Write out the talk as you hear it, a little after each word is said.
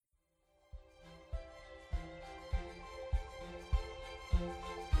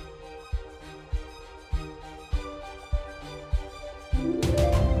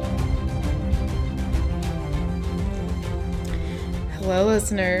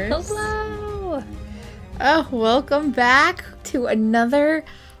listeners. Hello. Oh, welcome back to another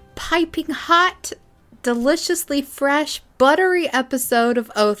piping hot, deliciously fresh, buttery episode of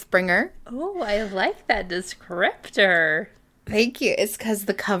Oathbringer. Oh, I like that descriptor. Thank you. It's because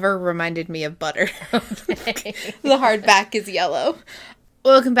the cover reminded me of butter. Okay. The hardback is yellow.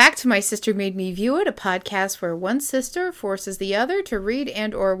 Welcome back to My Sister Made Me View It, a podcast where one sister forces the other to read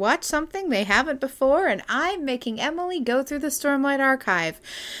and or watch something they haven't before, and I'm making Emily go through the Stormlight Archive.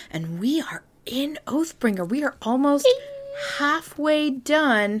 And we are in Oathbringer. We are almost halfway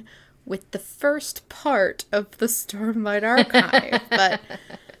done with the first part of the Stormlight Archive. But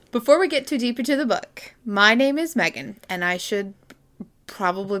before we get too deep into the book, my name is Megan, and I should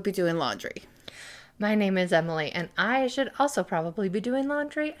probably be doing laundry. My name is Emily, and I should also probably be doing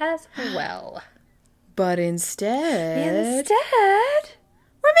laundry as well. But instead,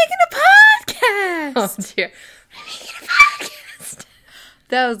 we're making a podcast! Oh, dear. We're making a podcast!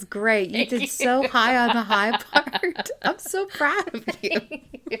 That was great. You did so high on the high part. I'm so proud of you.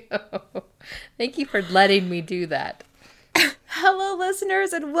 Thank you for letting me do that. Hello,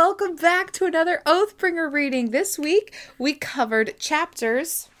 listeners, and welcome back to another Oathbringer reading. This week, we covered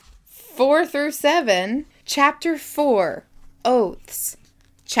chapters 4 through 7, Chapter 4, Oaths,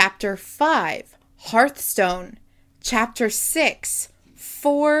 Chapter 5, Hearthstone, Chapter 6,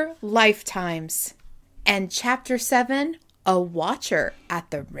 4 Lifetimes, and Chapter 7, A Watcher at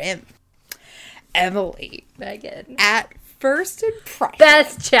the Rim. Emily, Megan, at first impression,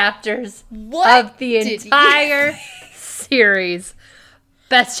 best chapters of the entire series.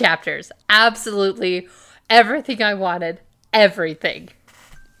 Best chapters. Absolutely everything I wanted. Everything.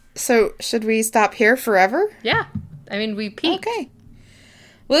 So, should we stop here forever? Yeah. I mean, we peaked. Okay.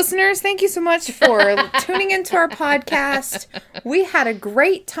 Listeners, thank you so much for tuning into our podcast. We had a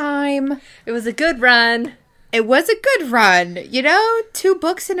great time. It was a good run. It was a good run. 2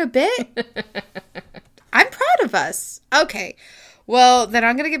 books in a bit. I'm proud of us. Okay. Well, then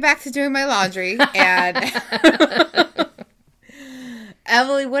I'm going to get back to doing my laundry. And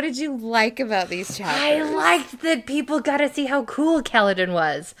Emily, what did you like about these chapters? I liked that people got to see how cool Kaladin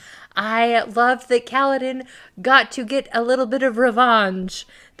was. I loved that Kaladin got to get a little bit of revenge.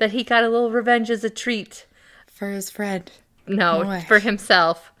 That he got a little revenge as a treat. For his friend. No, Moash. For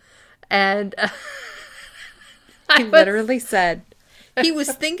himself. And he literally said he was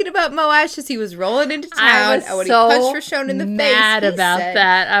thinking about Moash as he was rolling into town. I was he punched Rashon in the mad face. about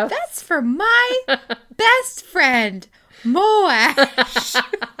that. That's for my best friend, Moash.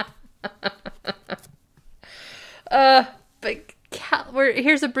 But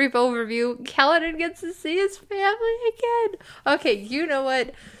here's a brief overview. Kaladin gets to see his family again. Okay, you know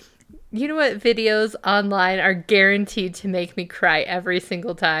what? You know what videos online are guaranteed to make me cry every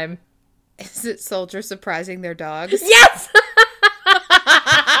single time? Is it soldiers surprising their dogs? Yes!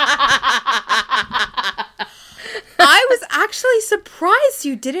 I was actually surprised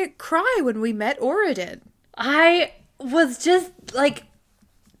you didn't cry when we met Oridon. I was just like,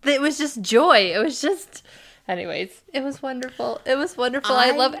 it was just joy. It was just, anyways, it was wonderful. It was wonderful.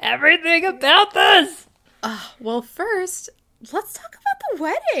 I love everything about this. Well, first, let's talk about the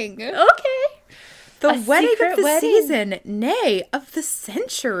wedding. Okay. The wedding of the season, nay, of the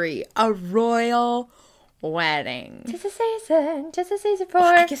century. A royal wedding. Just a season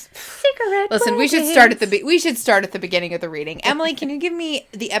for secret. Listen, weddings. we should start at the beginning of the reading. Emily, can you give me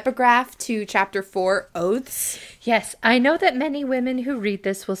the epigraph to chapter 4, Oaths? Yes, I know that many women who read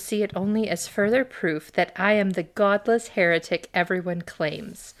this will see it only as further proof that I am the godless heretic everyone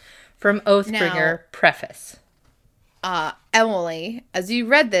claims. From Oathbringer, preface. Emily, as you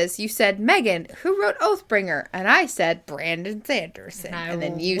read this, you said, Megan, who wrote Oathbringer? And I said, Brandon Sanderson. And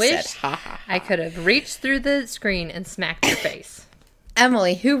then you said, ha ha ha. I could have reached through the screen and smacked your face.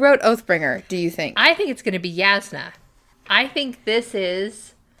 Emily, who wrote Oathbringer, do you think? I think it's going to be Yasna. I think this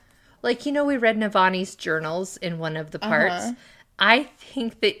is, we read Navani's journals in one of the parts. Uh-huh. I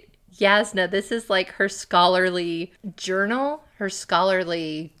think that Yasna, this is like her scholarly journal, her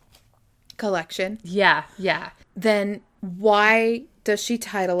scholarly collection. Yeah. Then why does she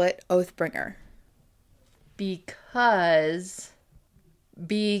title it Oathbringer? Because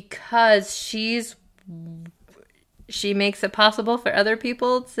she makes it possible for other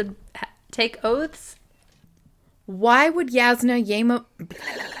people to take oaths. Why would Yasna Yema...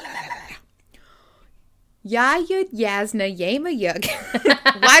 Why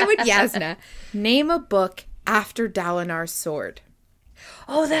would Yasna name a book after Dalinar's sword?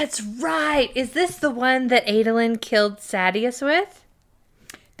 Oh, that's right. Is this the one that Adolin killed Sadeas with?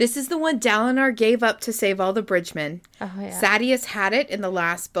 This is the one Dalinar gave up to save all the bridgemen. Oh, yeah. Sadeas had it in the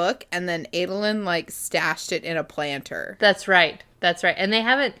last book, and then Adolin, like, stashed it in a planter. That's right. That's right. And they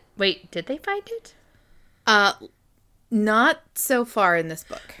haven't... Wait, did they find it? Not so far in this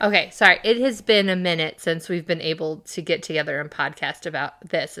book. Okay, sorry. It has been a minute since we've been able to get together and podcast about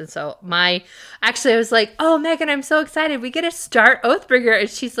this. And so actually, I was like, oh, Megan, I'm so excited. We get to start Oathbringer. And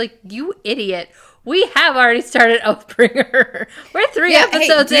she's like, you idiot. We have already started Oathbringer. We're 3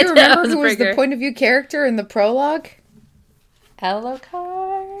 episodes into Oathbringer. Do you remember who was the point of view character in the prologue?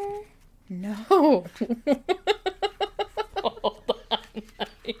 Elokar? No. Hold on.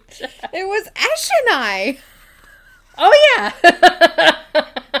 It was Eshonai. Oh, yeah.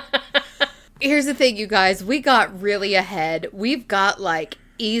 Here's the thing, you guys. We got really ahead. We've got, like,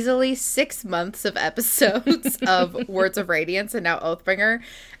 easily 6 months of episodes of Words of Radiance and now Oathbringer.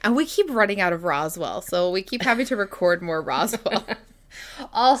 And we keep running out of Roswell. So we keep having to record more Roswell.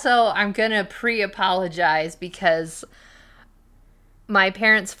 Also, I'm going to pre-apologize because my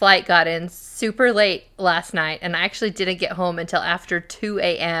parents' flight got in super late last night, and I actually didn't get home until after 2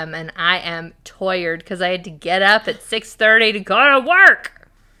 a.m., and I am tired because I had to get up at 6:30 to go to work.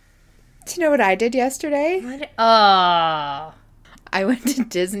 Do you know what I did yesterday? Oh. I went to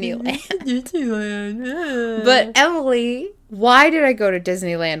Disneyland. But Emily, why did I go to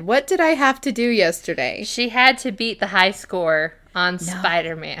Disneyland? What did I have to do yesterday? She had to beat the high score on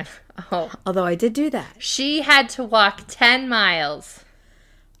Spider-Man. Oh. Although I did do that. She had to walk 10 miles.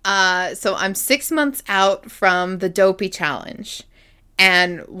 So I'm 6 months out from the Dopey Challenge.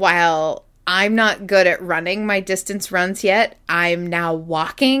 And while I'm not good at running my distance runs yet, I'm now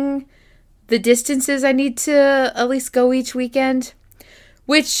walking the distances I need to at least go each weekend.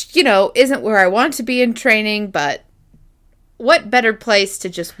 Which, you know, isn't where I want to be in training, but what better place to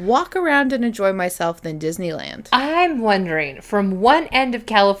just walk around and enjoy myself than Disneyland? I'm wondering, from one end of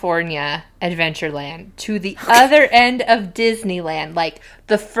California, Adventureland, to the other end of Disneyland, like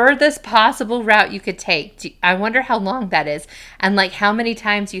the furthest possible route you could take. I wonder how long that is, and like how many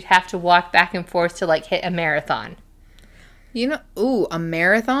times you'd have to walk back and forth to like hit a marathon. You know, a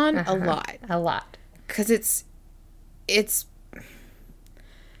marathon? A lot. A lot. Because it's...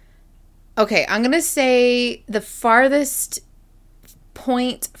 Okay, I'm going to say the farthest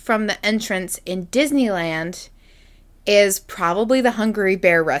point from the entrance in Disneyland is probably the Hungry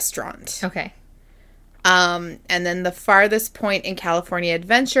Bear restaurant. Okay. And then the farthest point in California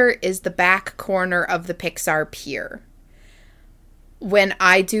Adventure is the back corner of the Pixar Pier. When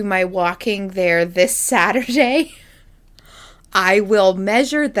I do my walking there this Saturday, I will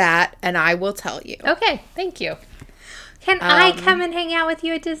measure that and I will tell you. Okay, thank you. Can I come and hang out with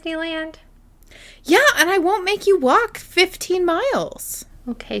you at Disneyland? Yeah, and I won't make you walk 15 miles.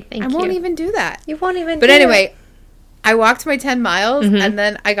 Okay, thank you. I won't even do that. You won't even do it. But anyway, it. I walked my 10 miles, and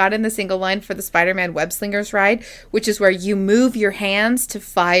then I got in the single line for the Spider-Man Web Slingers ride, which is where you move your hands to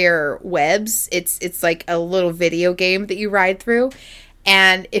fire webs. It's like a little video game that you ride through.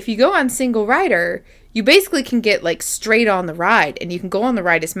 And if you go on single rider, you basically can get like straight on the ride, and you can go on the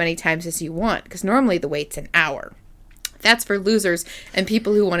ride as many times as you want, because normally the wait's an hour. That's for losers and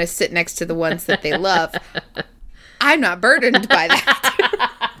people who want to sit next to the ones that they love. I'm not burdened by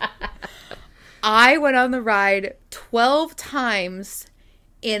that. I went on the ride 12 times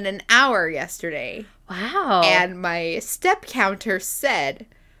in an hour yesterday. Wow. And my step counter said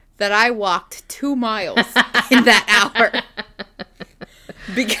that I walked 2 miles in that hour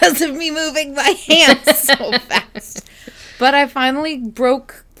because of me moving my hands so fast. But I finally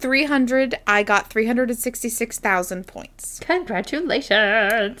broke 300. I got 366,000 points.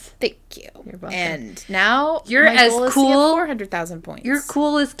 Congratulations. Thank you. You're welcome. And now you're my as goal is cool. To get 400,000 points. You're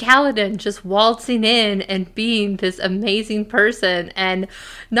cool as Kaladin, just waltzing in and being this amazing person, and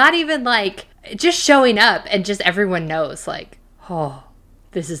not even like just showing up, and just everyone knows, like, oh,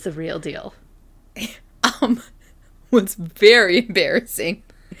 this is the real deal. What's very embarrassing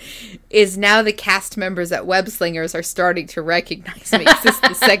is now the cast members at Web Slingers are starting to recognize me. This is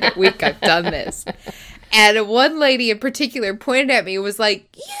the second week I've done this. And one lady in particular pointed at me and was like,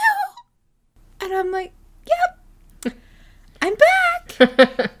 you! And I'm like, yep, I'm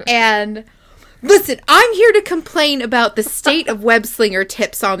back. And listen, I'm here to complain about the state of web slinger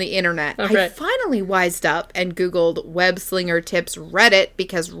tips on the internet. Okay. I finally wised up and Googled web slinger tips Reddit,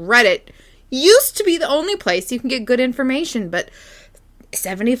 because Reddit used to be the only place you can get good information, but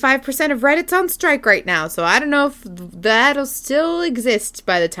 75% of Reddit's on strike right now, so I don't know if that'll still exist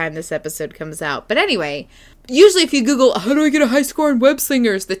by the time this episode comes out. But anyway, usually if you Google, how do I get a high score in web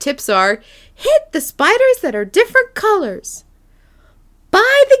slingers, the tips are, hit the spiders that are different colors.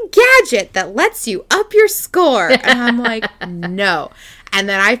 Buy the gadget that lets you up your score. And I'm like, no. And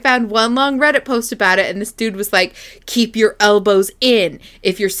then I found one long Reddit post about it, and this dude was like, keep your elbows in.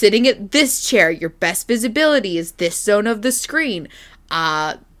 If you're sitting at this chair, your best visibility is this zone of the screen.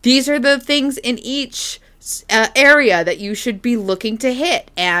 These are the things in each area that you should be looking to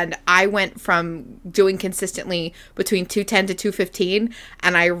hit. And I went from doing consistently between 210 to 215,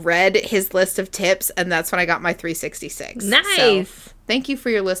 and I read his list of tips, and that's when I got my 366. Nice. So, thank you for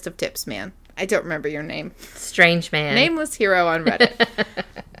your list of tips, man. I don't remember your name. Strange man. Nameless hero on Reddit.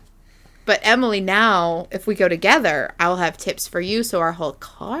 But Emily, now, if we go together, I'll have tips for you so our whole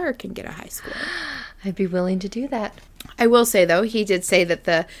car can get a high score. I'd be willing to do that. I will say, though, he did say that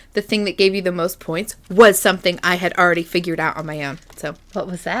the thing that gave you the most points was something I had already figured out on my own. So, what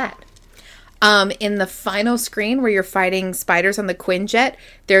was that? In the final screen where you're fighting spiders on the Quinjet,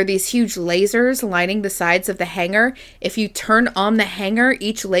 there are these huge lasers lining the sides of the hangar. If you turn on the hangar,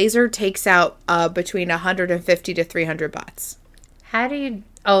 each laser takes out between 150 to 300 bots. How do you...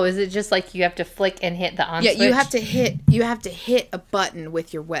 Oh, is it just like you have to flick and hit the on switch? Yeah, you have to hit a button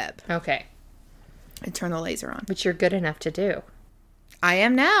with your web. Okay. And turn the laser on. Which you're good enough to do. I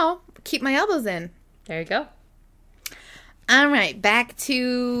am now. Keep my elbows in. There you go. All right, back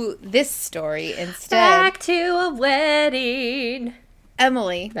to this story instead. Back to a wedding.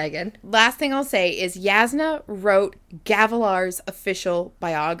 Emily. Megan. Last thing I'll say is Yasna wrote Gavilar's official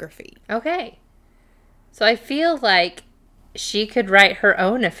biography. Okay. So I feel like she could write her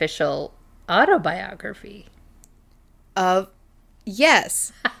own official autobiography.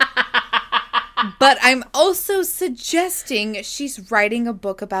 Yes. But I'm also suggesting she's writing a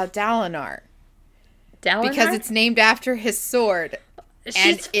book about Dalinar. Dalinar? Because it's named after his sword.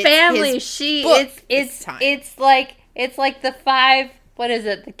 She's family. It's like the 5, what is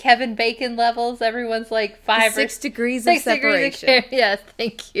it? The Kevin Bacon levels. Everyone's like 5 6 degrees of separation. Yes,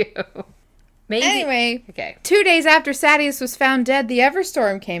 thank you. Maybe. Anyway, okay. 2 days after Sadeas was found dead, the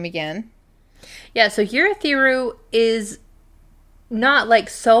Everstorm came again. Yeah, so Urithiru is not like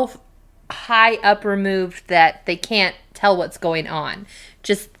so high up removed that they can't tell what's going on.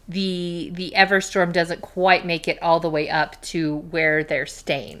 Just the Everstorm doesn't quite make it all the way up to where they're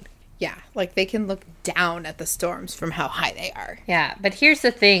staying. Yeah, like they can look down at the storms from how high they are. Yeah, but here's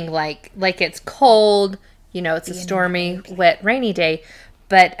the thing, like it's cold, it's a stormy, wet, rainy day,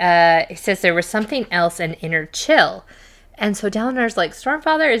 but it says there was something else, an inner chill. And so Dalinar's like,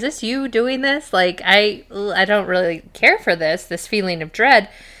 Stormfather, is this you doing this? Like, I don't really care for this feeling of dread.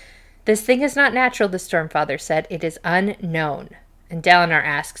 This thing is not natural, the Stormfather said. It is unknown. And Dalinar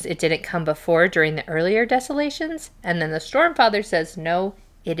asks, it didn't come before during the earlier desolations? And then the Stormfather says, no,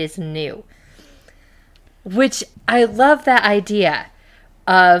 it is new. Which, I love that idea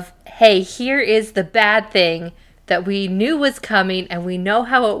of, hey, here is the bad thing that we knew was coming and we know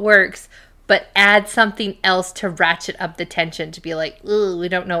how it works, but add something else to ratchet up the tension to be like, ooh, we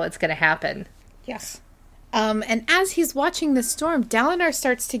don't know what's going to happen. Yes. And as he's watching the storm, Dalinar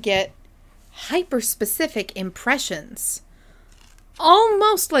starts to get hyper-specific impressions.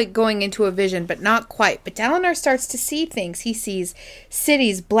 Almost like going into a vision, but not quite. But Dalinar starts to see things. He sees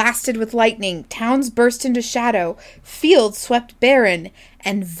cities blasted with lightning, towns burst into shadow, fields swept barren,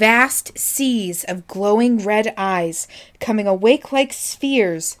 and vast seas of glowing red eyes coming awake like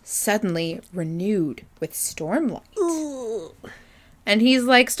spheres, suddenly renewed with stormlight. Ooh. And he's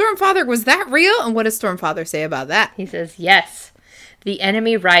like, Stormfather, was that real? And what does Stormfather say about that? He says, yes. The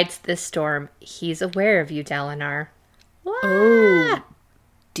enemy rides this storm. He's aware of you, Dalinar. What? Oh,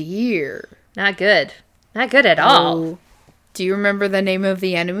 dear. Not good. Not good at all. Do you remember the name of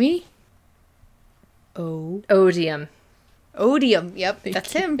the enemy? Odium. Odium. Yep,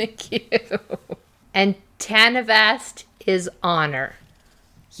 that's him. Thank you. And Tanavast is honor.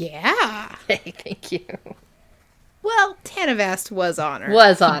 Yeah. Thank you. Well, Tanavast was honor.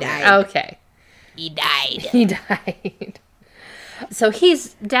 Was honor. Okay. He died. He died. So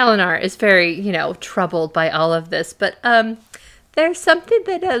Dalinar is very, troubled by all of this, but there's something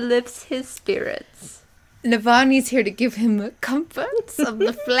that lifts his spirits. Navani's here to give him the comforts of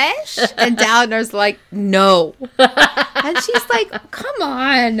the flesh, and Dalinar's like, no. And she's like, come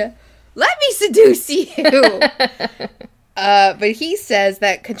on, let me seduce you. But he says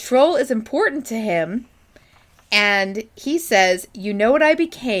that control is important to him. And he says, you know what I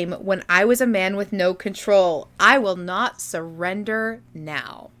became when I was a man with no control. I will not surrender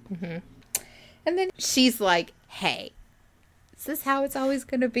now. Mm-hmm. And then she's like, hey, is this how it's always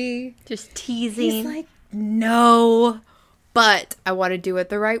going to be? Just teasing. He's like, no, but I want to do it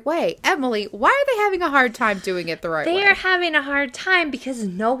the right way. Emily, why are they having a hard time doing it the right way? They are having a hard time because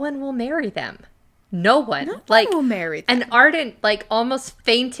no one will marry them. No one. No one will marry them. And Arden, almost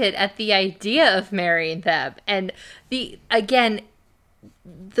fainted at the idea of marrying them. And again,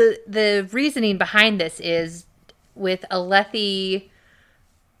 the reasoning behind this is with Alethi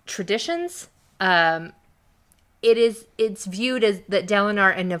traditions, it's viewed as that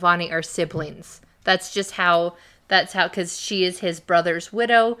Dalinar and Navani are siblings. That's how, because she is his brother's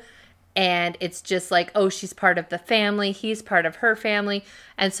widow, and it's just like, oh, she's part of the family, he's part of her family,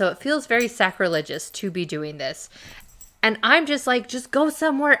 and so it feels very sacrilegious to be doing this. And I'm just like, just go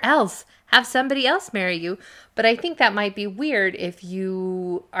somewhere else. Have somebody else marry you. But I think that might be weird if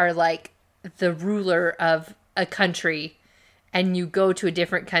you are like the ruler of a country and you go to a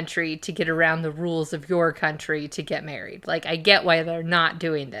different country to get around the rules of your country to get married. Like, I get why they're not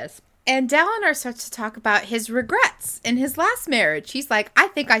doing this. And Dalinar starts to talk about his regrets in his last marriage. He's like, I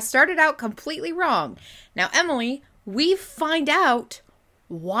think I started out completely wrong. Now, Emily, we find out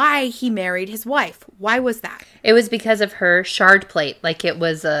why he married his wife. Why was that? It was because of her shard plate. Like, it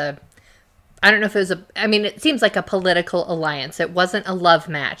was I don't know if it was it seems like a political alliance. It wasn't a love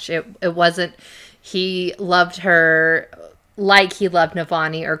match. It wasn't, he loved her like he loved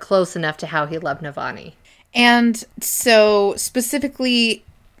Navani or close enough to how he loved Navani. And so specifically,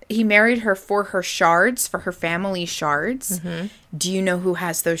 he married her for her shards, for her family shards. Mm-hmm. Do you know who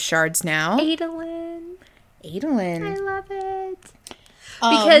has those shards now? Adolin. I love it.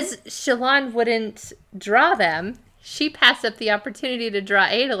 Because Shallan wouldn't draw them. She passed up the opportunity to draw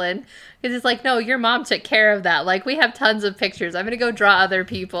Adolin. Because it's like, no, your mom took care of that. Like, we have tons of pictures. I'm going to go draw other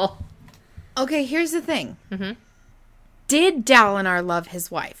people. Okay, here's the thing. Mm-hmm. Did Dalinar love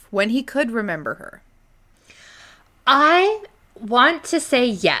his wife when he could remember her? I want to say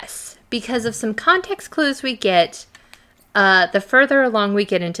yes. Because of some context clues we get, the further along we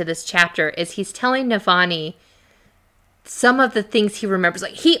get into this chapter is he's telling Navani some of the things he remembers.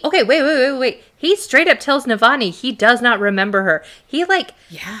 Like, wait. He straight up tells Navani he does not remember her. He,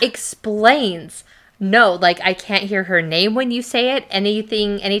 explains, no, I can't hear her name when you say it.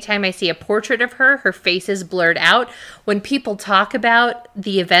 Anytime I see a portrait of her, her face is blurred out. When people talk about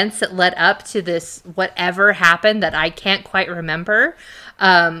the events that led up to this, whatever happened that I can't quite remember,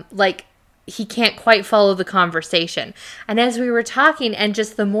 he can't quite follow the conversation. And as we were talking, and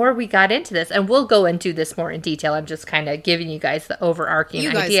just the more we got into this, and we'll go into this more in detail, I'm just kind of giving you guys the overarching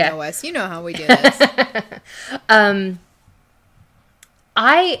idea. You guys know us. You know how we do this.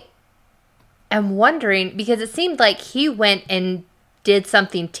 I am wondering, because it seemed like he went and did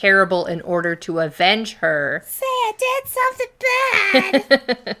something terrible in order to avenge her. Say I did something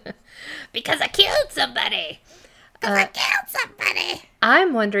bad. Because I killed somebody. Somebody.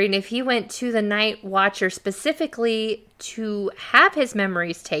 I'm wondering if he went to the Night Watcher specifically to have his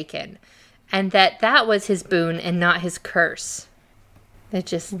memories taken, and that was his boon and not his curse. It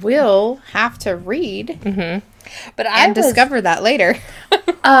just we'll have to read, but discover that later.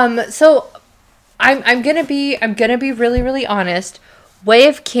 So I'm gonna be really, really honest. Way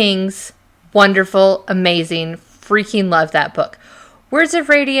of Kings, wonderful, amazing, freaking love that book. Words of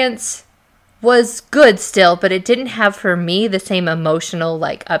Radiance was good still, but it didn't have for me the same emotional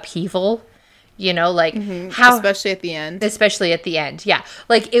upheaval, how, especially at the end. Yeah.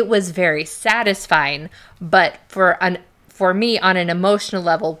 It was very satisfying, but for me on an emotional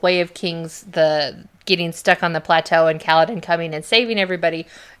level, Way of Kings, the getting stuck on the plateau and Kaladin coming and saving everybody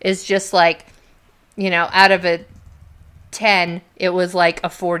is just out of a 10, it was a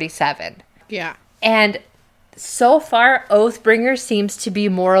 47. Yeah. And so far, Oathbringer seems to be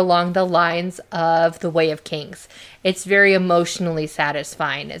more along the lines of The Way of Kings. It's very emotionally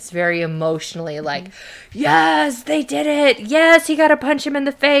satisfying. It's very emotionally yes, they did it. Yes, he got to punch him in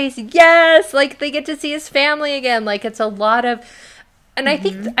the face. Yes, they get to see his family again. It's a lot of, and I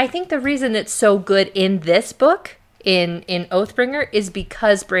think the reason it's so good in this book, in Oathbringer, is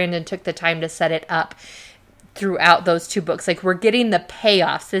because Brandon took the time to set it up throughout those two books. We're getting the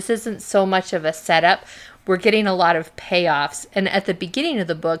payoffs. This isn't so much of a setup. We're getting a lot of payoffs. And at the beginning of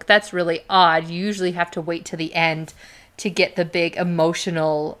the book, that's really odd. You usually have to wait to the end to get the big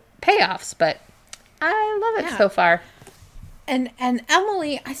emotional payoffs. But I love it so far. And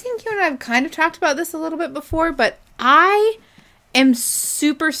Emily, I think you and I have kind of talked about this a little bit before, but I am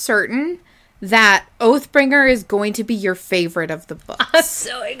super certain that Oathbringer is going to be your favorite of the books. I'm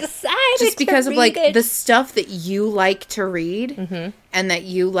so excited. Just because of the stuff that you like to read and that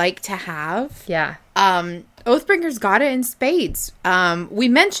you like to have. Yeah. Oathbringer's got it in spades. We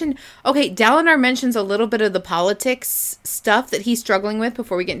mentioned, Dalinar mentions a little bit of the politics stuff that he's struggling with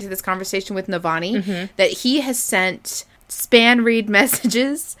before we get into this conversation with Navani, that he has sent span read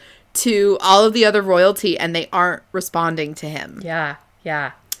messages to all of the other royalty and they aren't responding to him. Yeah.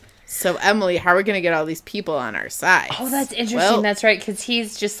 So, Emily, how are we going to get all these people on our side? Oh, that's interesting. That's right. Because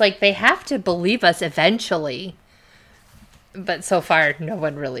he's just they have to believe us eventually. But so far, no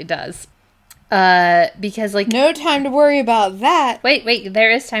one really does. Because, like... No time to worry about that. Wait,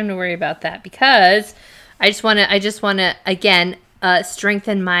 there is time to worry about that. Because I just want to, again,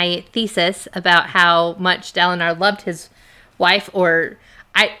 strengthen my thesis about how much Dalinar loved his wife,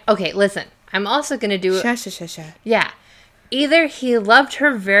 okay, listen. I'm also going to do... Shush. Yeah. Either he loved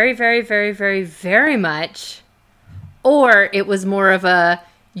her very, very, very, very, very much, or it was more of a,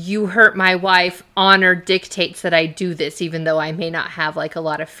 you hurt my wife, honor dictates that I do this, even though I may not have, like, a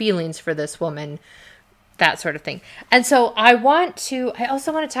lot of feelings for this woman, that sort of thing. And so I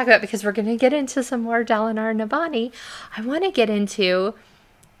also want to talk about, because we're going to get into some more Dalinar and Navani, I want to get into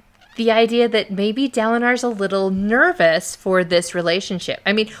the idea that maybe Dalinar's a little nervous for this relationship.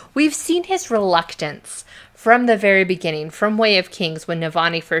 I mean, we've seen his reluctance from the very beginning, from Way of Kings, when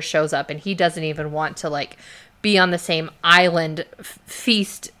Navani first shows up, and he doesn't even want to, like, be on the same island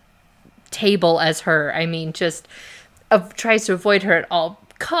feast table as her. I mean, just tries to avoid her at all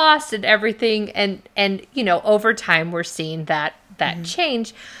costs and everything. And you know, over time, we're seeing that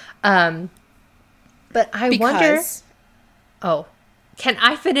change. But I wonder... Oh, can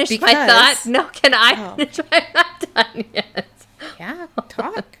I finish my thought? No, can I finish? I'm not done yet. Yeah,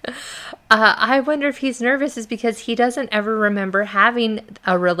 talk. I wonder if he's nervous is because he doesn't ever remember having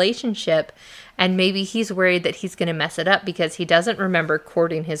a relationship, and maybe he's worried that he's going to mess it up because he doesn't remember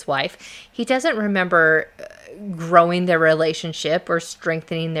courting his wife. He doesn't remember growing their relationship or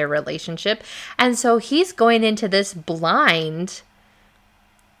strengthening their relationship. And so he's going into this blind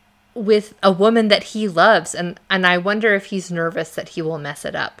with a woman that he loves, and I wonder if he's nervous that he will mess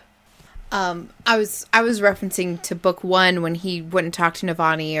it up. I was referencing to book 1 when he wouldn't talk to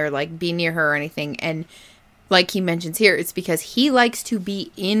Navani or like be near her or anything, and like he mentions here, it's because he likes to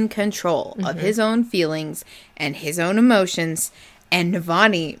be in control of his own feelings and his own emotions, and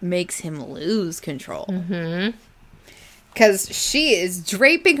Navani makes him lose control. Because she is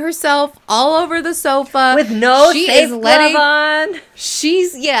draping herself all over the sofa with no safe glove on.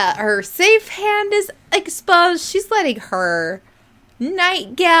 Her safe hand is exposed. She's letting her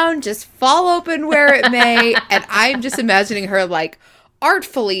nightgown just fall open where it may, and I'm just imagining her like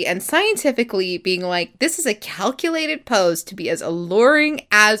artfully and scientifically being like, this is a calculated pose to be as alluring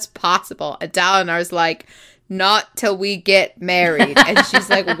as possible. And Dalinar's like, not till we get married. And she's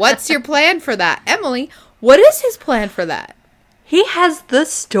like, what's your plan for that? Emily, what is his plan for that? He has the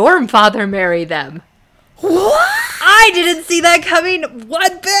Stormfather marry them. What? I didn't see that coming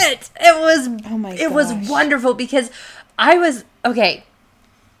one bit. It was wonderful because I was, okay.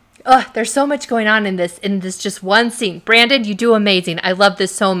 There's so much going on in this just one scene. Brandon, you do amazing. I love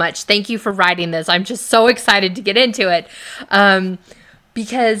this so much. Thank you for writing this. I'm just so excited to get into it.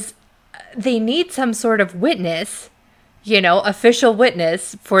 Because they need some sort of witness, official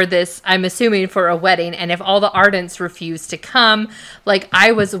witness for this, I'm assuming for a wedding. And if all the Ardents refuse to come, like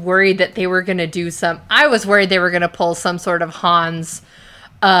I was worried that they were going to pull some sort of Hans,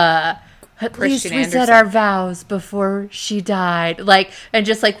 at least we said our vows before she died. Like, and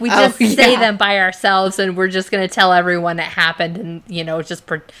just like, we just say them by ourselves and we're just going to tell everyone it happened and, just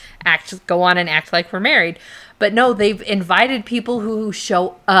go on and act like we're married. But no, they've invited people who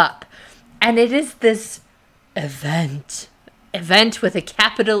show up. And it is this event with a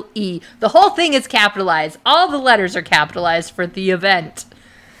capital E. The whole thing is capitalized. All the letters are capitalized for the event.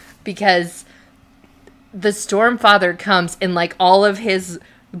 Because the Stormfather comes in like all of his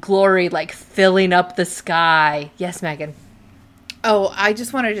glory, like filling up the sky. Yes, Megan. Oh, I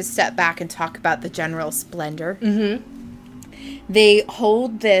just wanted to step back and talk about the general splendor. They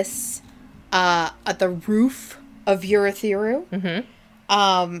hold this at the roof of Urithiru.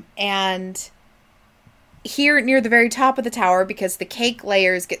 And here near the very top of the tower, because the cake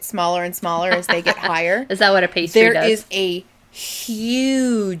layers get smaller and smaller as they get higher. Is that what a pastry does? There is a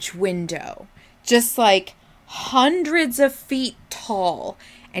huge window, just like hundreds of feet tall,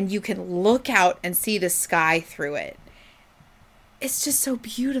 and you can look out and see the sky through it. It's just so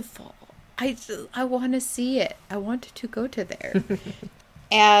beautiful. I want to see it. I want to go to there.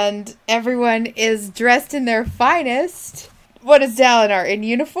 And everyone is dressed in their finest. What is Dalinar? In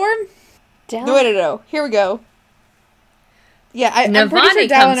uniform? No. Here we go. Yeah, I'm pretty sure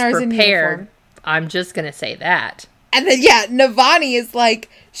Dalinar's in uniform. I'm just going to say that. And then, Navani is like,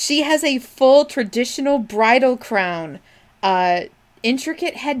 she has a full traditional bridal crown,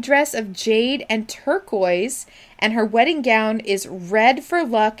 intricate headdress of jade and turquoise, and her wedding gown is red for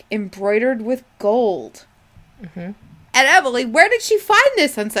luck, embroidered with gold. And Emily, where did she find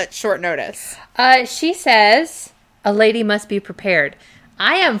this on such short notice? She says, a lady must be prepared.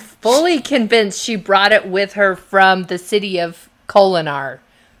 I am fully convinced she brought it with her from the city of Kholinar.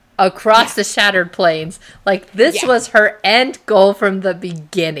 across the Shattered Plains. Like, this was her end goal from the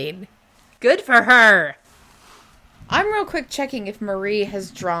beginning. Good for her. I'm real quick checking if Marie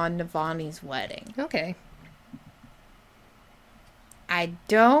has drawn Navani's wedding. Okay. I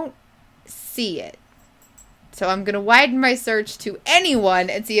don't see it. So I'm going to widen my search to anyone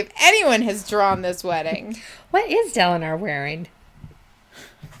and see if anyone has drawn this wedding. What is Dalinar wearing?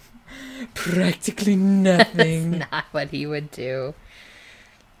 Practically nothing. That's not what he would do.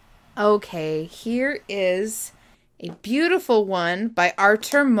 Okay, here is a beautiful one by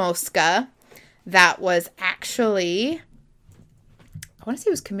Artur Mosca that was actually, I want to say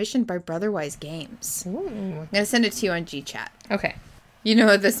it was commissioned by Brotherwise Games. Ooh. I'm going to send it to you on GChat. Okay. You know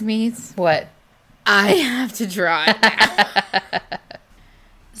what this means? What? I have to draw it now.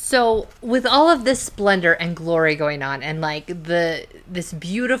 So, with all of this splendor and glory going on, and like this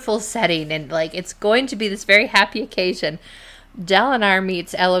beautiful setting, and like it's going to be this very happy occasion, Dalinar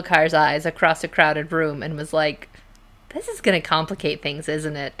meets Elokar's eyes across a crowded room and was like, this is going to complicate things,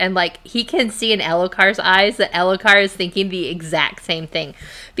 isn't it? And like he can see in Elokar's eyes that Elokar is thinking the exact same thing.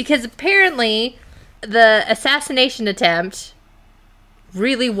 Because apparently the assassination attempt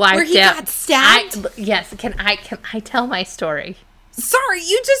really wiped out. Where he got stabbed? Yes, can I tell my story? Sorry,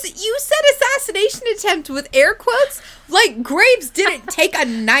 you said assassination attempt with air quotes? Like Graves didn't take a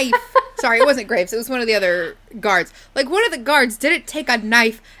knife. Sorry, it wasn't Graves. It was one of the other guards. Like one of the guards didn't take a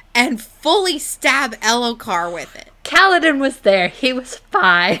knife and fully stab Elokar with it. Kaladin was there. He was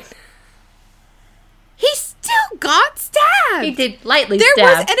fine. He still got stabbed. He did lightly There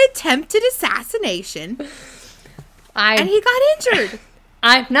stab. was an attempted assassination. And he got injured.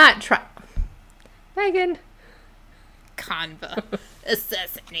 I'm not trying. Megan. Convo.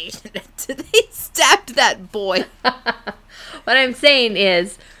 Assassination. They stabbed that boy. What I'm saying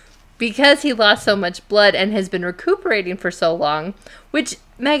is, because he lost so much blood and has been recuperating for so long, which,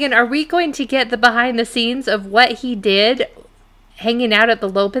 Megan, are we going to get the behind the scenes of what he did hanging out at the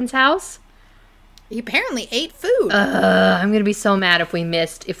Lopin's house? He apparently ate food. I'm going to be so mad if we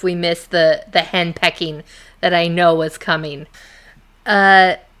missed the hen pecking that I know was coming.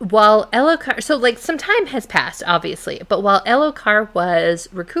 While Elokar, so like some time has passed, obviously, but while Elokar was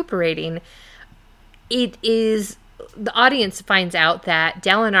recuperating, the audience finds out that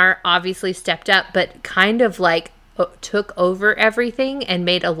Dalinar obviously stepped up, but kind of like took over everything and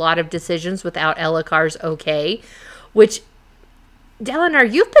made a lot of decisions without Elokar's okay, which,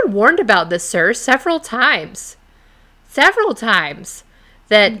 Dalinar, you've been warned about this, sir, several times,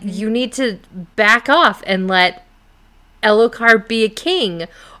 that you need to back off and let Elokar be a king,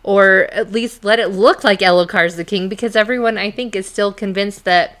 or at least let it look like Elokar's the king, because everyone, I think, is still convinced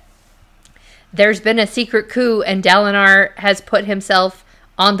that there's been a secret coup and Dalinar has put himself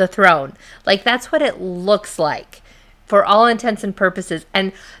on the throne. Like, that's what it looks like for all intents and purposes.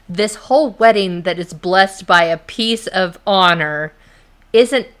 And this whole wedding that is blessed by a piece of honor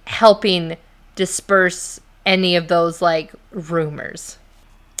isn't helping disperse any of those, like, rumors.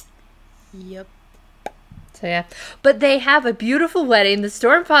 Yep. So, yeah. But they have a beautiful wedding. The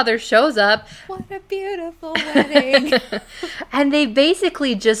Stormfather shows up. What a beautiful wedding. And they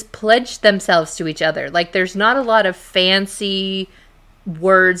basically just pledged themselves to each other. Like, there's not a lot of fancy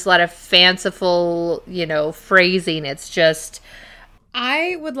words, a lot of fanciful, phrasing. It's just...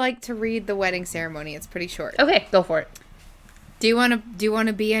 I would like to read the wedding ceremony. It's pretty short. Okay, go for it. Do you want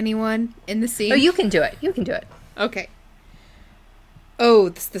to be anyone in the scene? Oh, you can do it. Okay.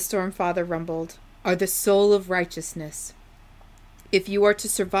 Oaths, the Stormfather rumbled, are the soul of righteousness. If you are to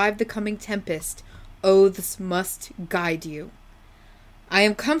survive the coming tempest, oaths must guide you. I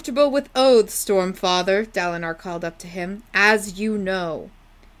am comfortable with oaths, Stormfather, Dalinar called up to him, as you know.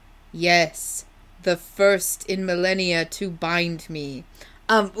 Yes, the first in millennia to bind me.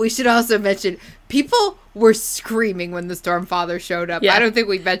 We should also mention, people were screaming when the Stormfather showed up. Yeah. I don't think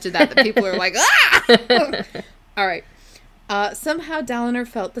we mentioned that. The people are like, ah! All right. Somehow Dalinar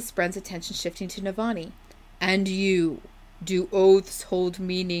felt the Spren's attention shifting to Navani. And you, do oaths hold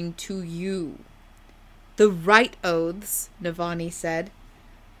meaning to you? The right oaths, Navani said.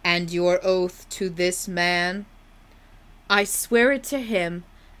 And your oath to this man? I swear it to him,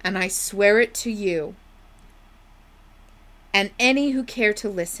 and I swear it to you. And any who care to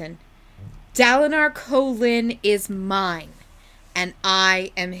listen. Dalinar Kholin is mine, and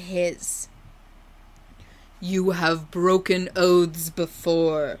I am his. You have broken oaths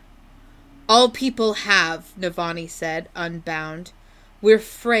before. All people have, Navani said, unbound. We're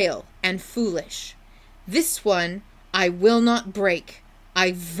frail and foolish. This one I will not break.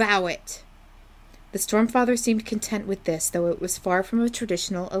 I vow it. The Stormfather seemed content with this, though it was far from a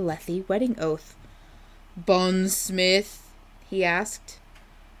traditional Alethi wedding oath. Bondsmith, he asked.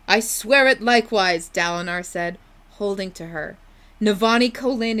 I swear it likewise, Dalinar said, holding to her. Navani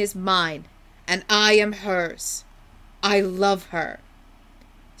Kholin is mine, and I am hers. I love her.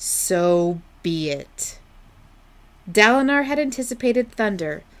 So be it. Dalinar had anticipated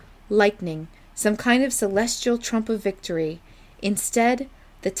thunder, lightning, some kind of celestial trump of victory. Instead,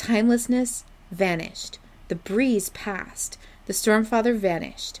 the timelessness vanished. The breeze passed. The Stormfather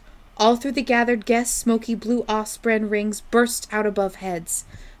vanished. All through the gathered guests, smoky blue Oathbringer rings burst out above heads.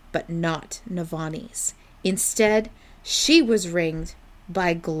 But not Navani's. Instead, she was ringed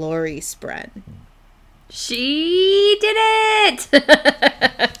by Glory Spren. She did it!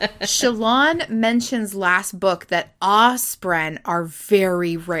 Shallan mentions last book that Oathbringer are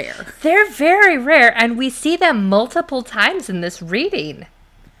very rare. They're very rare, and we see them multiple times in this reading.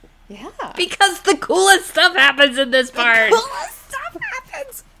 Yeah. Because the coolest stuff happens in this part. The coolest stuff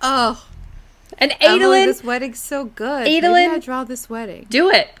happens. Oh. And Emily, this wedding's so good. Maybe I draw this wedding.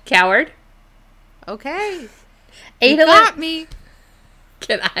 Do it, coward. Okay. Adolin, you got me.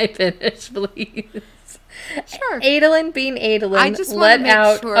 Can I finish, please? Sure. Adolin being Adolin I just let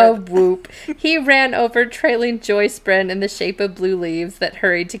out sure. a whoop. He ran over trailing Joyspren in the shape of blue leaves that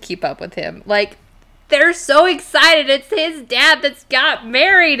hurried to keep up with him. Like, they're so excited. It's his dad that's got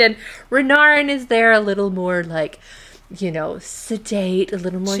married. And Renarin is there a little more, like, you know, sedate, a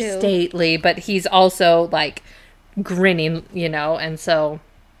little more stately. But he's also, like, grinning, you know. And so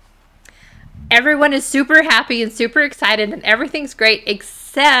everyone is super happy and super excited. And everything's great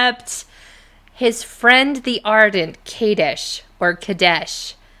except his friend, the Ardent, Kadesh, or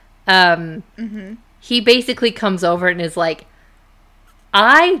Kadesh. He basically comes over and is like,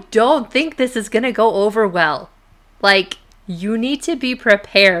 I don't think this is going to go over well. Like, you need to be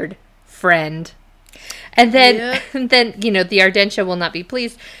prepared, friend. And then, you know, the Ardentia will not be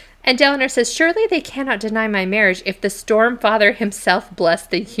pleased. And Dalinar says, surely they cannot deny my marriage if the Stormfather himself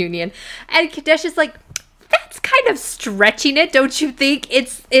blessed the union. And Kadesh is like, that's kind of stretching it, don't you think?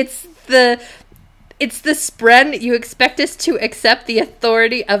 It's the Spren. You expect us to accept the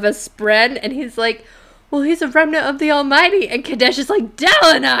authority of a Spren? And he's like, well, he's a remnant of the Almighty. And Kadesh is like,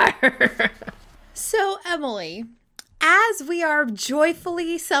 Dalinar! So, Emily, as we are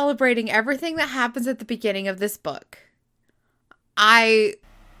joyfully celebrating everything that happens at the beginning of this book, I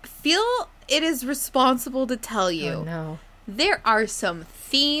feel it is responsible to tell you there are some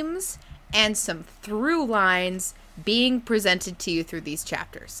themes and some through lines being presented to you through these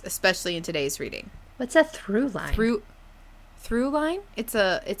chapters, especially in today's reading. What's a through line? Through line? It's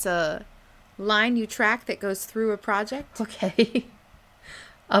a line you track that goes through a project. Okay.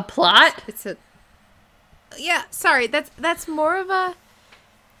 A plot? Sorry, that's more of a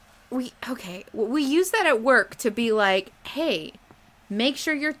we use that at work to be like, hey, make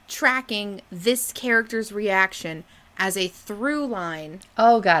sure you're tracking this character's reaction as a through line.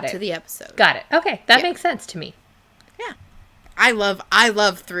 Oh, got it. To the episode. Got it. Okay, that makes sense to me. Yeah. I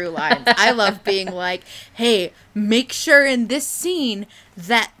love through lines. I love being like, hey, make sure in this scene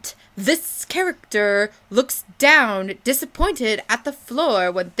that this character looks down, disappointed at the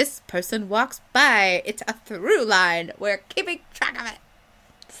floor when this person walks by. It's a through line. We're keeping track of it.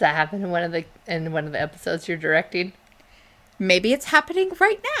 Does that happen in one of the episodes you're directing? Maybe it's happening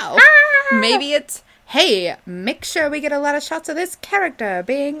right now. Maybe it's, hey, make sure we get a lot of shots of this character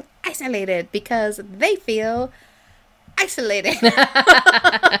being isolated because they feel isolated.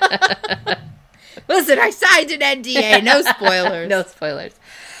 Listen, I signed an NDA. No spoilers. No spoilers.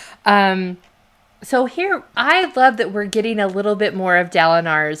 So here, I love that we're getting a little bit more of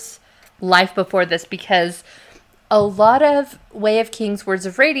Dalinar's life before this, because a lot of Way of Kings Words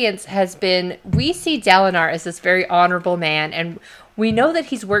of Radiance has been, we see Dalinar as this very honorable man, and we know that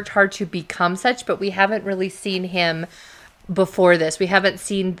he's worked hard to become such, but we haven't really seen him before this. We haven't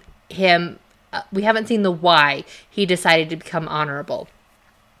seen him, we haven't seen the why he decided to become honorable.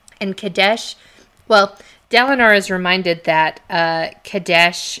 And Kadesh, well, Dalinar is reminded that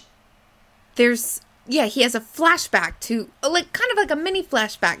Kadesh, he has a flashback to, like, kind of like a mini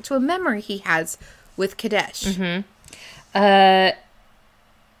flashback to a memory he has with Kadesh.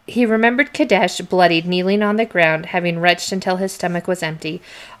 He remembered Kadesh, bloodied, kneeling on the ground, having retched until his stomach was empty.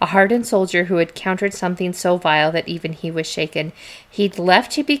 A hardened soldier who had countered something so vile that even he was shaken. He'd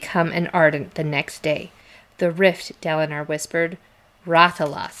left to become an Ardent the next day. The rift, Dalinar whispered,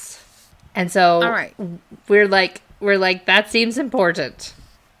 Rathalas. And so, all right, we're like, that seems important.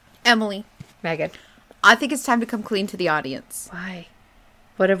 Emily. Megan. I think it's time to come clean to the audience. Why?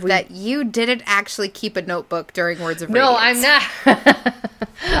 What have we... That you didn't actually keep a notebook during Words of Radiance. No, I'm not.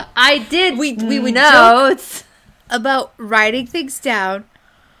 I did we would notes about writing things down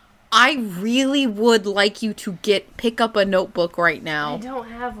I really would like you to pick up a notebook right now. I don't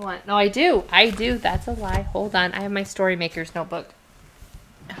have one. No, I do. That's a lie. Hold on. I have my Storymaker's notebook.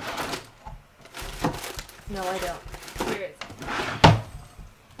 No, I don't. Where is it?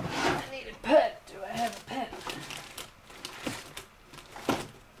 I need a pen. Do I have a pen?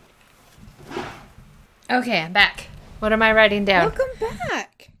 Okay, I'm back. What am I writing down? Welcome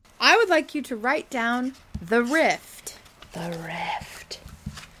back. I would like you to write down the rift. The rift.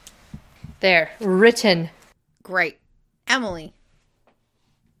 There, written. Great. Emily,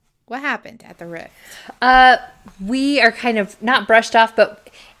 what happened at the rift? We are kind of not brushed off, but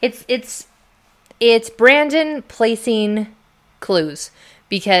it's Brandon placing clues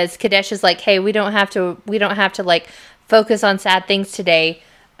because Kadesh is like, hey, we don't have to like focus on sad things today.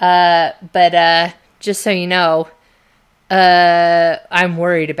 But just so you know, I'm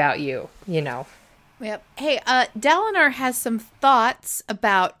worried about you, you know. Yep. Hey, Dalinar has some thoughts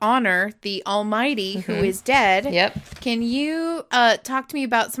about Honor, the Almighty, who is dead. Yep. Can you talk to me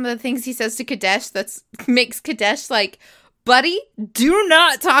about some of the things he says to Kadesh that makes Kadesh like, buddy, do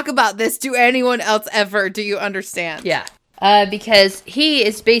not talk about this to anyone else ever. Do you understand? Yeah. Because he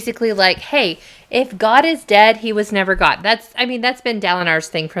is basically like, hey, if God is dead, he was never God. That's been Dalinar's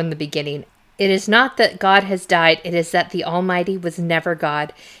thing from the beginning. It is not that God has died, it is that the Almighty was never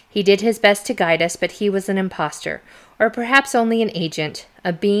God. He did his best to guide us, but he was an imposter, or perhaps only an agent,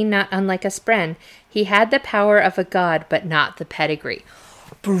 a being not unlike a Spren. He had the power of a god, but not the pedigree.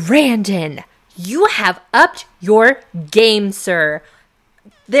 Brandon, you have upped your game, sir.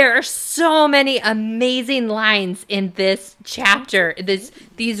 There are so many amazing lines in this chapter,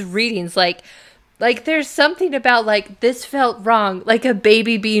 these readings, like there's something about, like, this felt wrong, like a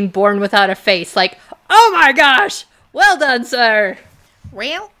baby being born without a face, like, oh my gosh, well done, sir.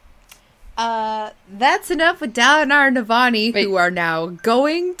 Well, that's enough with Dalinar and Navani, who are now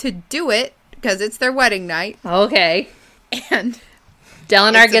going to do it, because it's their wedding night. Okay. And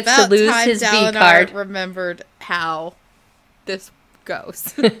Dalinar gets to lose his Dalinar V card. Remembered how this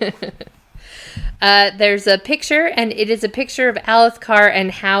goes. There's a picture, and it is a picture of Alethkar and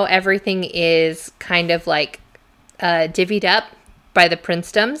how everything is kind of like divvied up by the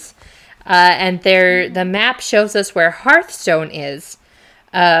princedoms. And the map shows us where Hearthstone is.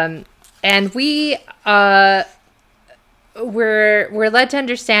 And we're led to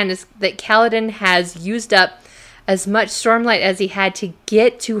understand is that Kaladin has used up as much Stormlight as he had to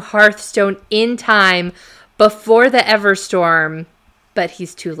get to Hearthstone in time before the Everstorm, but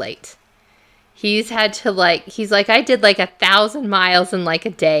he's too late. He's had to he's like, I did 1,000 miles in a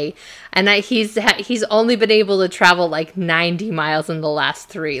day, and he's only been able to travel 90 miles in the last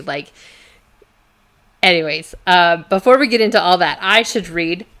 3. Anyways, before we get into all that, I should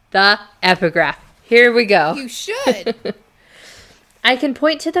read the epigraph. Here we go. You should. I can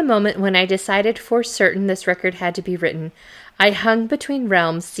point to the moment when I decided for certain this record had to be written. I hung between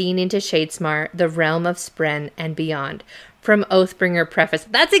realms, seeing into Shadesmar, the realm of Spren, and beyond. From Oathbringer preface.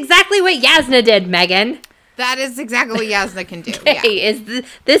 That's exactly what Yasna did, Megan. That is exactly what Yasna can do. Okay, yeah.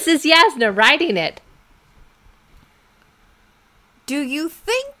 This is Yasna writing it. Do you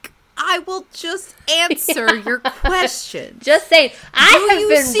think I will just answer your question? Just saying, I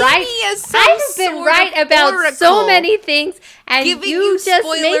have been right about so many things, and you just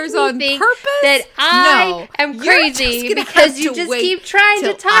make me think that I am crazy because you just keep trying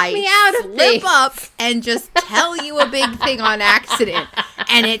to talk me out of things. Slip up and just tell you a big thing on accident,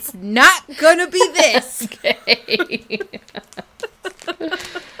 and it's not gonna be this. Okay.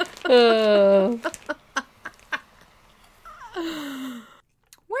 Oh.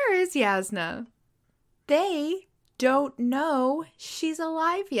 Where is Yasna? They don't know she's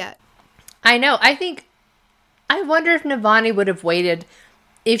alive yet. I know. I wonder if Navani would have waited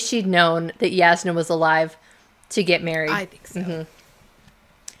if she'd known that Yasna was alive to get married. I think so.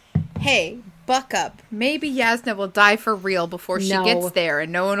 Mm-hmm. Hey, buck up. Maybe Yasna will die for real before she gets there,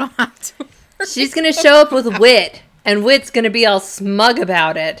 and no one will have to. She's going to show up with Wit, and Wit's going to be all smug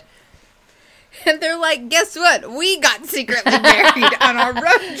about it. And they're like, guess what? We got secretly married on our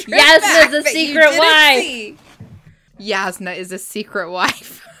road trip. Yasna's a secret wife. Yasna is a secret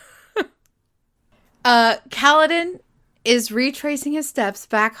wife. Kaladin is retracing his steps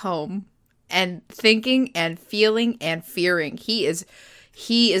back home and thinking and feeling and fearing. He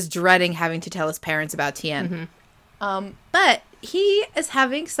is dreading having to tell his parents about Tien. Mm-hmm. But he is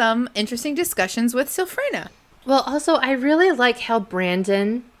having some interesting discussions with Silfrina. Well, also, I really like how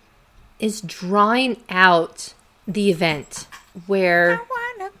Brandon is drawing out the event where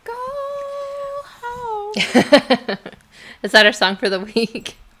I wanna go home. Is that our song for the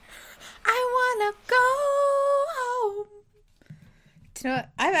week? I wanna go home You know what?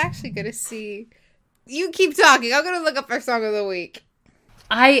 I'm actually going to see. You keep talking. I'm going to look up our song of the week.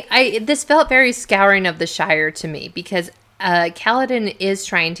 This felt very Scouring of the Shire to me because Kaladin is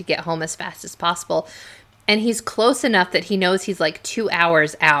trying to get home as fast as possible. And he's close enough that he knows he's like 2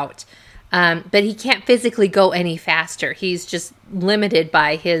 hours out. But he can't physically go any faster. He's just limited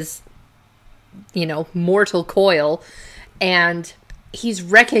by his, mortal coil. And he's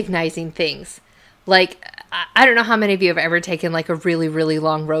recognizing things. Like, I don't know how many of you have ever taken like a really, really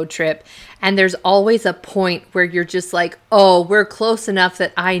long road trip. And there's always a point where you're just like, oh, we're close enough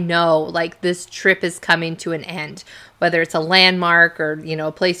that I know like this trip is coming to an end. Whether it's a landmark or,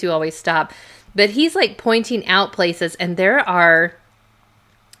 a place you always stop. But he's like pointing out places, and there are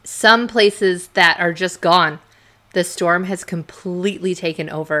some places that are just gone. The storm has completely taken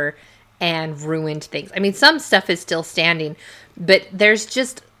over and ruined things. I mean, some stuff is still standing, but there's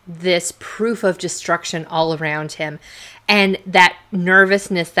just this proof of destruction all around him. And that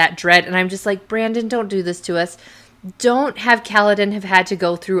nervousness, that dread. And I'm just like, Brandon, don't do this to us. Don't have Kaladin have had to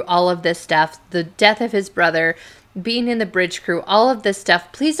go through all of this stuff. The death of his brother, being in the bridge crew, all of this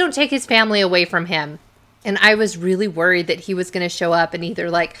stuff. Please don't take his family away from him. And I was really worried that he was going to show up and either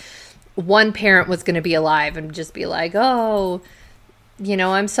like one parent was going to be alive and just be like, oh,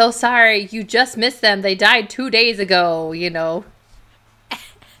 I'm so sorry. You just missed them. They died 2 days ago,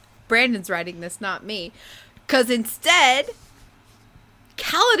 Brandon's writing this, not me. Because instead,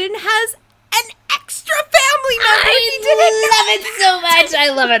 Kaladin has an extra family member. I love it so much. I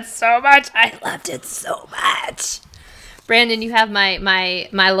love it so much. I loved it so much. Brandon, you have my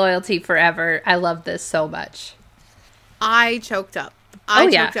loyalty forever. I love this so much. I choked up. I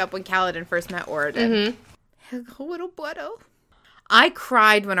choked up when Kaladin first met Oridin. Mm-hmm. I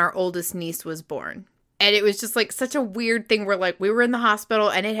cried when our oldest niece was born. And it was just like such a weird thing where like we were in the hospital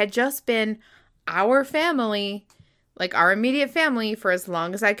and it had just been our family, like our immediate family, for as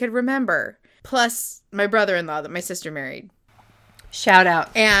long as I could remember. Plus my brother-in-law that my sister married. Shout out.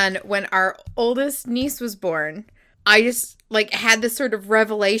 And when our oldest niece was born, I just like had this sort of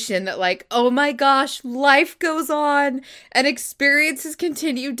revelation that like, oh my gosh, life goes on and experiences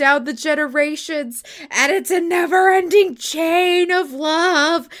continue down the generations and it's a never-ending chain of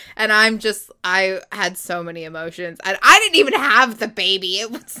love. And I had so many emotions. And I didn't even have the baby. It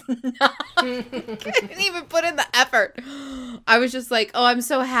was not, I didn't even put in the effort. I was just like, oh, I'm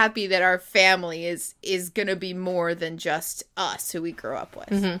so happy that our family is going to be more than just us who we grew up with.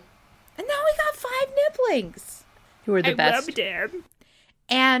 Mm-hmm. And now we got 5 nibblings. Who are the best. I loved him.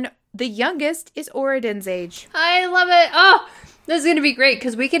 And the youngest is Oridin's age. I love it. Oh, this is going to be great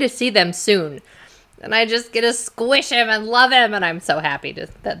because we get to see them soon. And I just get to squish him and love him. And I'm so happy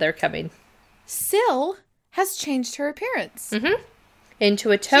that they're coming. Syl has changed her appearance. Mm-hmm. Into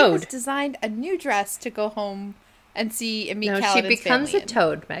a toad. She has designed a new dress to go home and see and meet Kaladin's family. No, she becomes a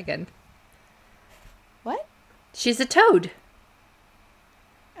toad, Megan. What? She's a toad.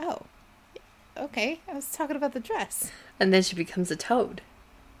 Oh. Okay, I was talking about the dress. And then she becomes a toad.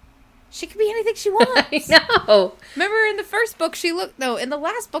 She can be anything she wants. I know. Remember in the first book in the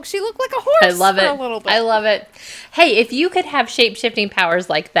last book she looked like a horse. I love it. For a little bit. I love it. Hey, if you could have shape-shifting powers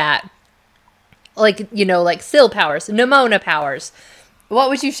like that, like, like Syl powers, Nimona powers, what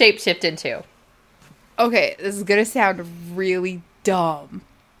would you shape-shift into? Okay, this is going to sound really dumb.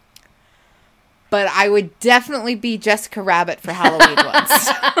 But I would definitely be Jessica Rabbit for Halloween once.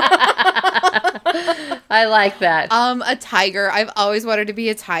 I like that. A tiger. I've always wanted to be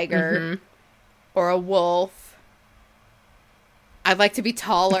a tiger. Mm-hmm. Or a wolf. I'd like to be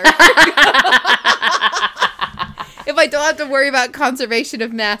taller. If I don't have to worry about conservation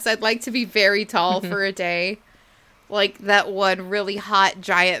of mass, I'd like to be very tall for a day. Like that one really hot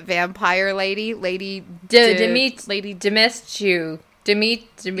giant vampire lady. Lady Dimitrescu.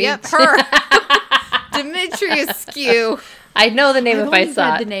 Yep, her. Dimitrescu. I know the name if I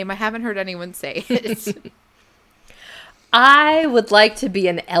saw it. The name. I haven't heard anyone say it. I would like to be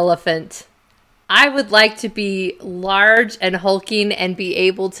an elephant. I would like to be large and hulking and be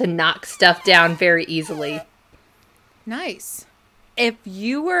able to knock stuff down very easily. Nice. If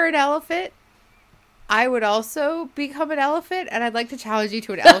you were an elephant, I would also become an elephant, and I'd like to challenge you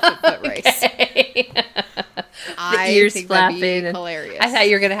to an elephant foot race. The ears flapping. That'd be hilarious. I thought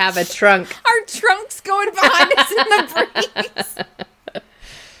you were going to have a trunk. Our trunks going behind us in the breeze.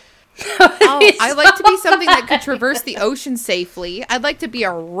 I'd like to be something that could traverse the ocean safely. I'd like to be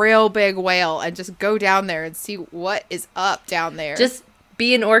a real big whale and just go down there and see what is up down there. Just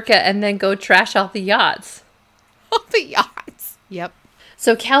be an orca and then go trash all the yachts. All the yachts. Yep.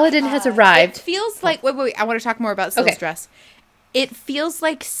 So Kaladin has arrived. It feels like... Wait. I want to talk more about Syl's dress. It feels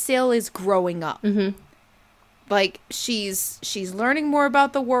like Syl is growing up. Mm-hmm. Like, she's learning more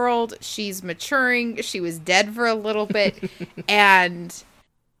about the world. She's maturing. She was dead for a little bit. And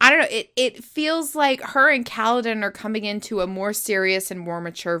I don't know. It feels like her and Kaladin are coming into a more serious and more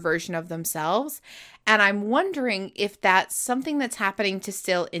mature version of themselves. And I'm wondering if that's something that's happening to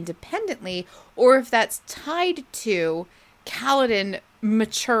Still independently, or if that's tied to Kaladin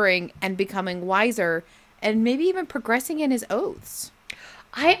maturing and becoming wiser and maybe even progressing in his oaths.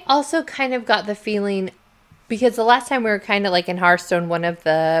 I also kind of got the feeling, because the last time we were kind of like in Hearthstone, one of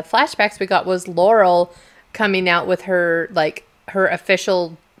the flashbacks we got was Laurel coming out with her, like, her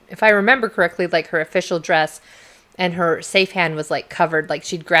official, if I remember correctly, like her official dress, and her safe hand was like covered, like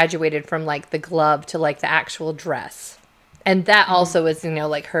she'd graduated from like the glove to like the actual dress. And that also is, you know,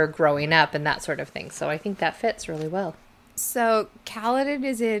 like her growing up and that sort of thing. So I think that fits really well. So Kaladin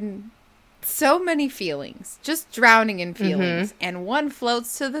is in so many feelings, just drowning in feelings, and one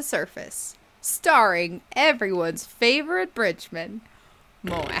floats to the surface, starring everyone's favorite bridgeman,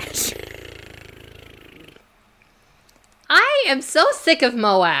 Moash. I am so sick of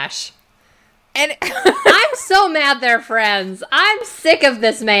Moash. And I'm so mad they're friends. I'm sick of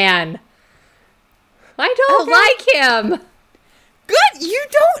this man. I don't like him. Good, you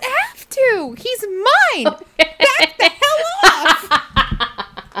don't have to. He's mine. Back the hell off.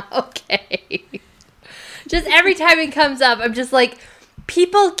 Okay. Just every time he comes up, I'm just like,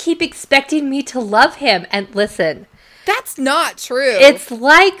 people keep expecting me to love him. And listen. That's not true. It's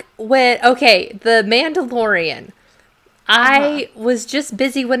like when, The Mandalorian. I was just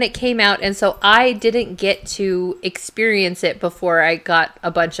busy when it came out, and so I didn't get to experience it before I got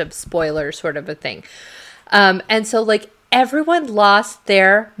a bunch of spoilers, sort of a thing. And so, like, everyone lost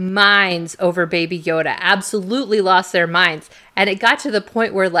their minds over Baby Yoda. Absolutely lost their minds. And it got to the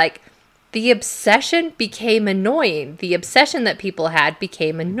point where, like, the obsession became annoying. The obsession that people had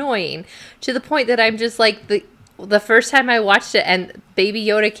became annoying, to the point that I'm just like, the first time I watched it and Baby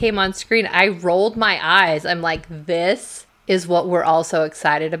Yoda came on screen, I rolled my eyes. I'm like, this is what we're all so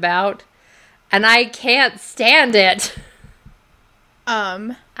excited about. And I can't stand it.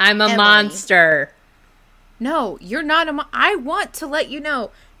 I'm a Emily. monster. No, you're not I want to let you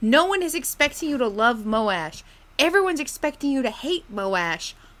know, no one is expecting you to love Moash. Everyone's expecting you to hate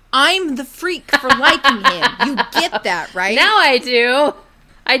Moash. I'm the freak for liking him. You get that, right? Now I do.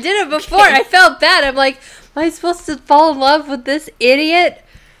 I did it before. Okay. I felt bad. I'm like, am I supposed to fall in love with this idiot?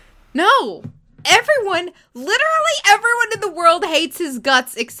 No. Literally everyone in the world hates his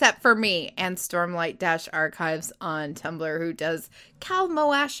guts except for me and Stormlight-Archives on Tumblr, who does Cal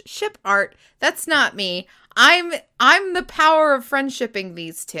Moash ship art. That's not me. I'm the power of friendshipping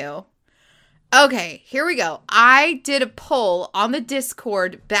these two. Okay, here we go. I did a poll on the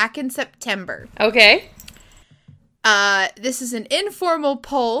Discord back in September. Okay. This is an informal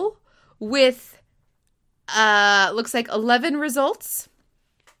poll with looks like 11 results.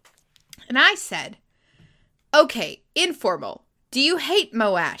 And I said, okay, informal. Do you hate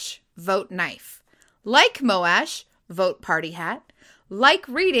Moash? Vote knife. Like Moash? Vote party hat. Like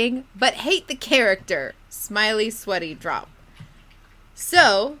reading, but hate the character. Smiley sweaty drop.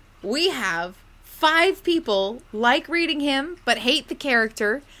 So, we have 5 people like reading him, but hate the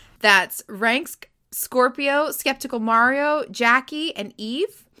character. That's Ranks, Scorpio, Skeptical Mario, Jackie, and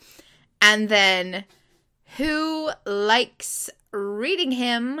Eve. And then, who likes reading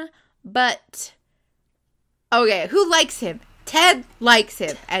him, but... Okay, who likes him? Ted likes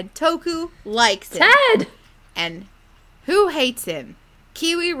him, and Toku likes him. Ted! And who hates him?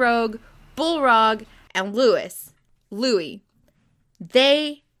 Kiwi Rogue, Bullrog, and Louie.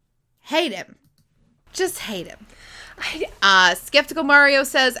 They hate him. Just hate him. Skeptical Mario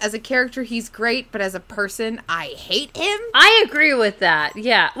says, as a character, he's great, but as a person, I hate him. I agree with that.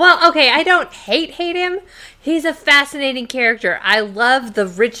 Yeah. Well, okay, I don't hate him. He's a fascinating character. I love the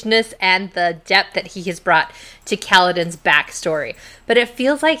richness and the depth that he has brought to Kaladin's backstory. But it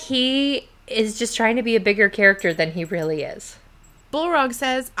feels like he is just trying to be a bigger character than he really is. Bullrog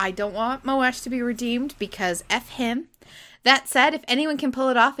says, I don't want Moash to be redeemed because F him. That said, if anyone can pull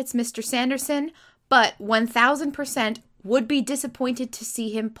it off, it's Mr. Sanderson. But 1,000% would be disappointed to see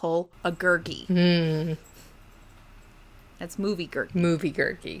him pull a Gurgi. That's movie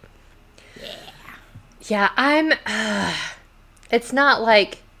Gurgi. Yeah, it's not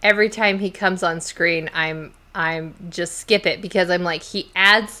like every time he comes on screen, I'm just skip it, because I'm like, he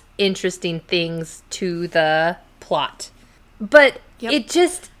adds interesting things to the plot. But It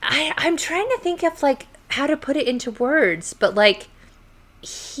just, I'm trying to think of like how to put it into words, but like,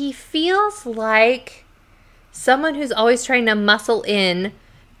 he feels like someone who's always trying to muscle in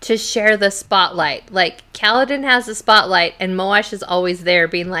to share the spotlight. Like, Kaladin has the spotlight, and Moash is always there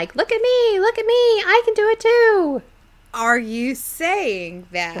being like, look at me, I can do it too. Are you saying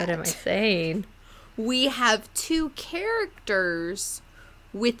that? What am I saying? We have two characters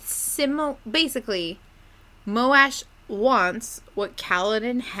with basically, Moash wants what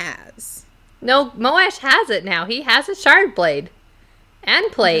Kaladin has. No, Moash has it now. He has a shard blade.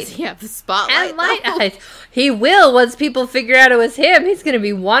 And plate. Does he have the spotlight? And light eyes. He will once people figure out it was him. He's going to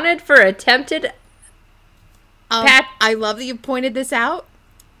be wanted for attempted... I love that you pointed this out.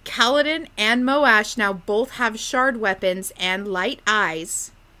 Kaladin and Moash now both have shard weapons and light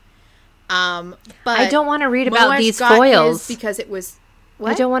eyes. But I don't want to read about Moash these got foils. his because it was...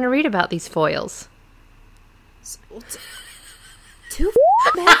 What? I don't want to read about these foils. Too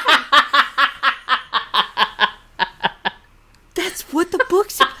bad. That's what the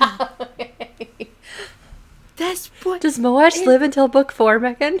book's about. That's what... Does Moash live until book 4,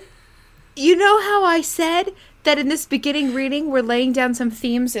 Megan? You know how I said that in this beginning reading we're laying down some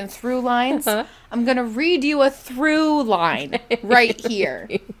themes and through lines? I'm going to read you a through line right here.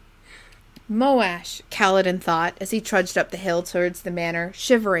 Moash, Kaladin thought, as he trudged up the hill towards the manor,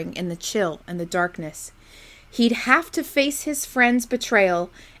 shivering in the chill and the darkness. He'd have to face his friend's betrayal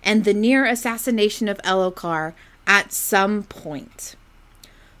and the near assassination of Elokar at some point.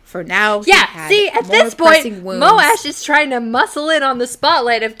 For now, at this point, Moash is trying to muscle in on the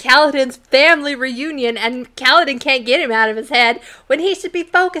spotlight of Kaladin's family reunion, and Kaladin can't get him out of his head when he should be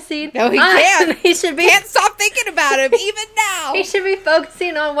focusing. No, he can't. Can't stop thinking about him, even now. He should be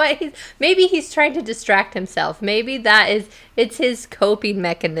focusing on maybe he's trying to distract himself. Maybe it's his coping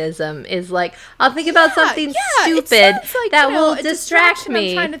mechanism is like, I'll think about something stupid that will distract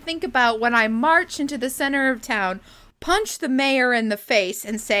me. I'm trying to think about when I march into the center of town, punch the mayor in the face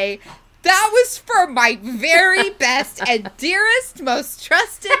and say, that was for my very best and dearest, most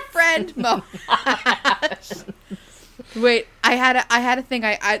trusted friend, Moash. Wait, I had a thing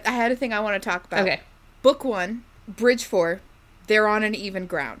I want to talk about. Okay. Book 1, Bridge 4, they're on an even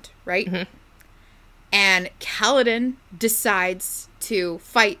ground, right? Mm-hmm. And Kaladin decides to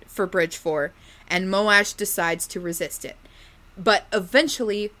fight for Bridge 4, and Moash decides to resist it. But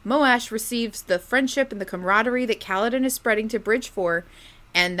eventually, Moash receives the friendship and the camaraderie that Kaladin is spreading to Bridge 4,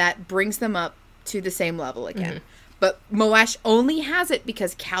 and that brings them up to the same level again. Mm-hmm. But Moash only has it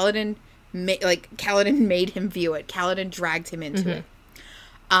because Kaladin made him view it. Kaladin dragged him into it.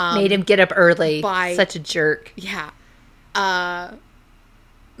 Made him get up early. Such a jerk. Yeah.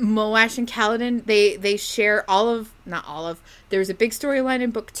 Moash and Kaladin, they share not all of, there's a big storyline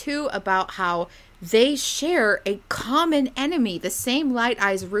in book 2 about how they share a common enemy. The same light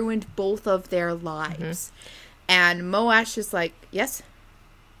eyes ruined both of their lives. Mm-hmm. And Moash is like, yes?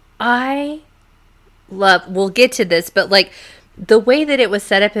 We'll get to this, but like the way that it was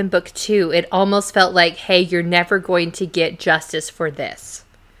set up in book 2, it almost felt like, hey, you're never going to get justice for this.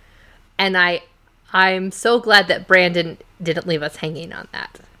 And I'm so glad that Brandon didn't leave us hanging on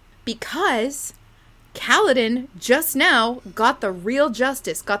that. Because Kaladin just now got the real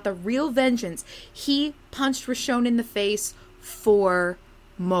justice, got the real vengeance. He punched Rashon in the face for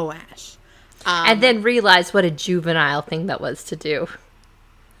Moash. And then realized what a juvenile thing that was to do.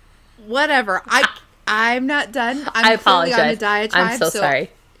 Whatever. I'm not done. I apologize. On a diatribe, I'm so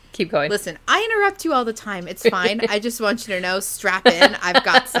sorry. Keep going. Listen, I interrupt you all the time. It's fine. I just want you to know, strap in. I've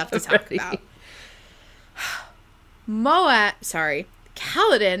got stuff to talk about.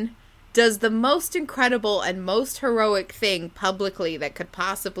 Kaladin does the most incredible and most heroic thing publicly that could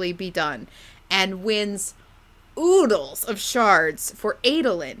possibly be done, and wins oodles of shards for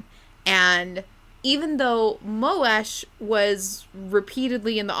Adolin. And even though Moash was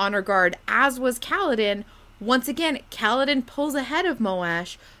repeatedly in the honor guard, as was Kaladin, once again, Kaladin pulls ahead of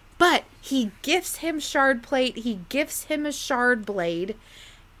Moash, but he gifts him shard plate, he gifts him a shard blade,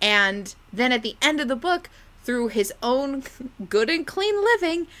 and then at the end of the book, through his own good and clean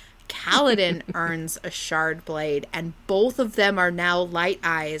living, Kaladin earns a shard blade, and both of them are now light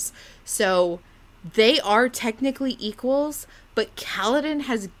eyes. So they are technically equals, but Kaladin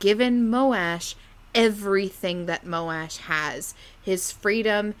has given Moash everything that Moash has. His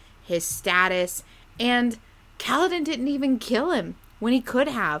freedom, his status, and Kaladin didn't even kill him when he could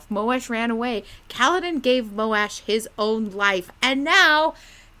have. Moash ran away. Kaladin gave Moash his own life, and now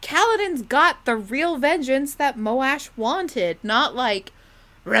Kaladin's got the real vengeance that Moash wanted. Not like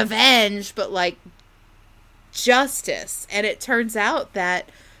revenge, but like justice. And it turns out that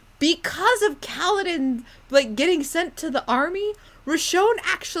because of Kaladin like getting sent to the army, Rashon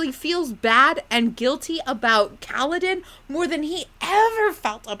actually feels bad and guilty about Kaladin more than he ever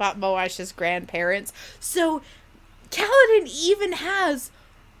felt about Moash's grandparents. So Kaladin even has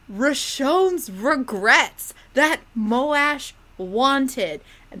Rashon's regrets that Moash wanted.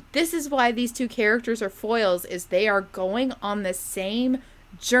 And this is why these two characters are foils, is they are going on the same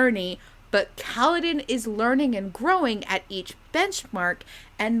journey, but Kaladin is learning and growing at each benchmark,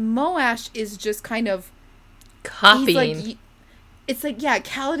 and Moash is just kind of copying.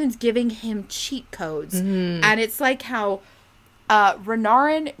 Kaladin's giving him cheat codes. And it's like how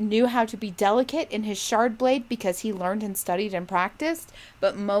Renarin knew how to be delicate in his shard blade because he learned and studied and practiced,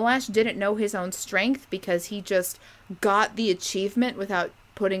 but Moash didn't know his own strength because he just got the achievement without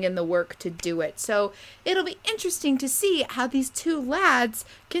putting in the work to do it. So it'll be interesting to see how these two lads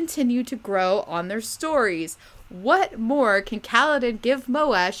continue to grow on their stories. What more can Kaladin give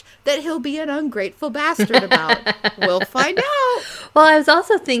Moash that he'll be an ungrateful bastard about? We'll find out. Well, I was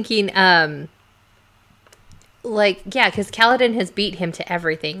also thinking, because Kaladin has beat him to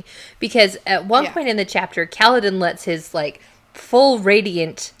everything. Because at one point in the chapter, Kaladin lets his, full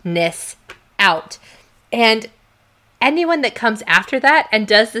radiantness out. And anyone that comes after that and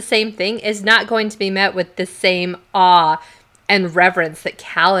does the same thing is not going to be met with the same awe and reverence that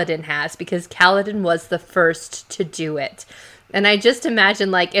Kaladin has, because Kaladin was the first to do it. And I just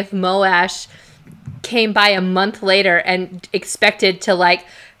imagine, if Moash came by a month later and expected to,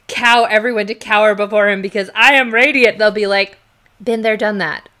 cow everyone to cower before him because I am radiant, they'll be like, been there, done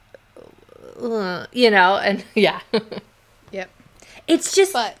that. And yeah. Yep. It's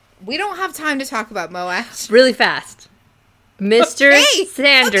just... But we don't have time to talk about Moash. Really fast. Mr.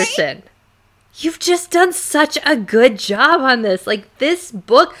 Sanderson. You've just done such a good job on this. This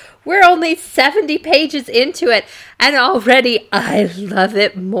book, we're only 70 pages into it, and already I love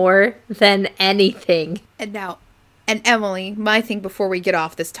it more than anything. And Emily, my thing before we get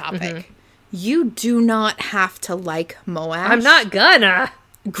off this topic, you do not have to like Moash. I'm not gonna.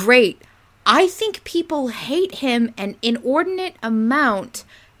 Great. I think people hate him an inordinate amount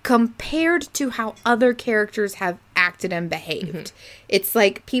compared to how other characters have acted and behaved. It's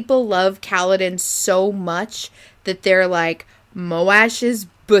like people love Kaladin so much that they're like, Moash's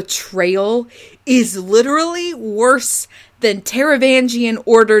betrayal is literally worse than Taravangian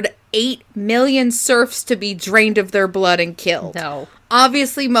ordered 8 million serfs to be drained of their blood and killed. No.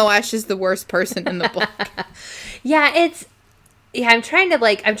 Obviously, Moash is the worst person in the book. I'm trying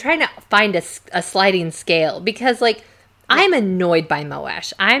to find a sliding scale, because I'm annoyed by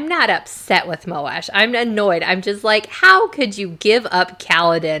Moash. I'm not upset with Moash. I'm annoyed. I'm just like, how could you give up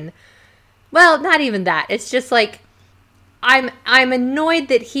Kaladin? Well, not even that. It's just I'm annoyed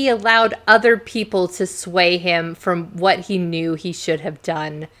that he allowed other people to sway him from what he knew he should have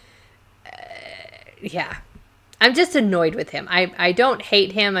done. I'm just annoyed with him. I don't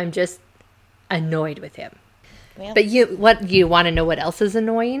hate him. I'm just annoyed with him. Well, but you want to know what else is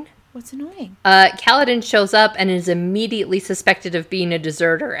annoying? What's annoying? Kaladin shows up and is immediately suspected of being a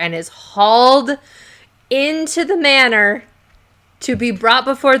deserter and is hauled into the manor to be brought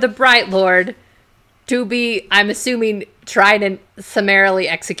before the Bright Lord to be, I'm assuming, tried and summarily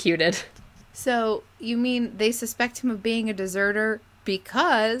executed. So, you mean they suspect him of being a deserter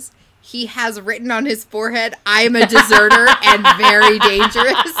because he has written on his forehead, I am a deserter and very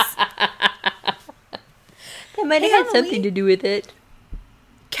dangerous? That might have had something to do with it.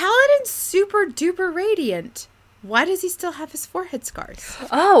 Kaladin's super duper radiant. Why does he still have his forehead scars?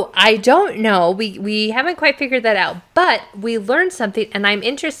 Oh, I don't know. We haven't quite figured that out. But we learned something, and I'm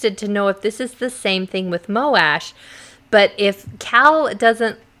interested to know if this is the same thing with Moash. But if Cal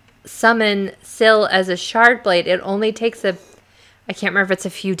doesn't summon Syl as a shard blade, it only takes I can't remember if it's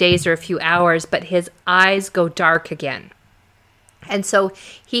a few days or a few hours, but his eyes go dark again. And so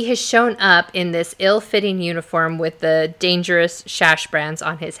he has shown up in this ill-fitting uniform with the dangerous shash brands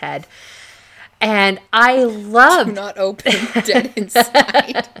on his head. And I loved... Do not open, dead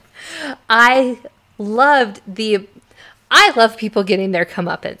inside. I love people getting their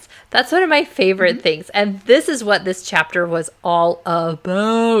comeuppance. That's one of my favorite things. And this is what this chapter was all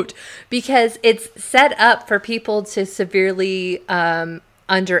about. Because it's set up for people to severely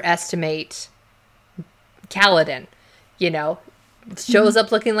underestimate Kaladin. Shows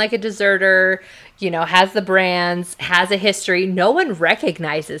up looking like a deserter, has the brands, has a history. No one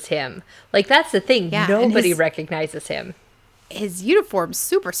recognizes him. That's the thing. Yeah, nobody recognizes him. His uniform's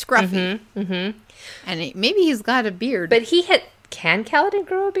super scruffy. And maybe he's got a beard. But can Kaladin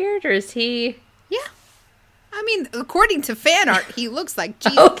grow a beard, or is he... Yeah. I mean, according to fan art, he looks like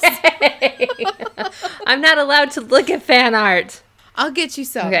Jesus. Okay. I'm not allowed to look at fan art. I'll get you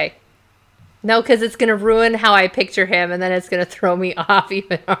some. Okay. No, because it's going to ruin how I picture him, and then it's going to throw me off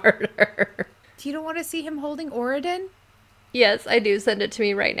even harder. You don't want to see him holding Oridon? Yes, I do. Send it to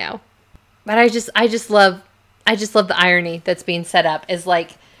me right now. But I just love the irony that's being set up. Is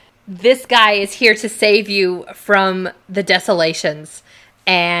this guy is here to save you from the desolations,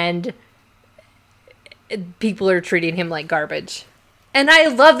 and people are treating him like garbage. And I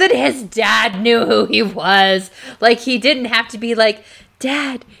love that his dad knew who he was. Like, he didn't have to be like,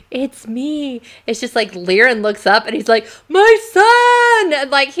 Dad, it's me. It's just like Liren looks up and he's like, my son! And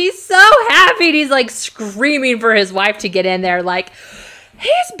like, he's so happy. And he's like screaming for his wife to get in there. Like,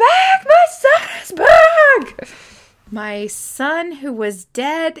 he's back! My son is back! My son who was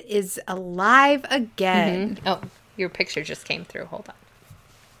dead is alive again. Mm-hmm. Oh, your picture just came through. Hold on.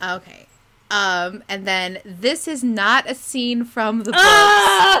 Okay. And then this is not a scene from the books.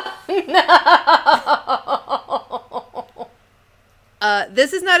 No!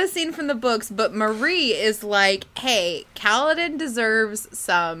 This is not a scene from the books, but Marie is like, hey, Kaladin deserves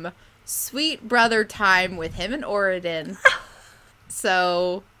some sweet brother time with him and Oradin.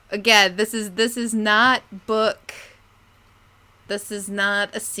 So, again, this is not book. This is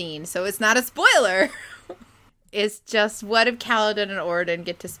not a scene, so it's not a spoiler. It's just, what if Kaladin and Oradin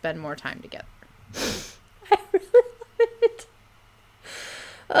get to spend more time together? I really love it.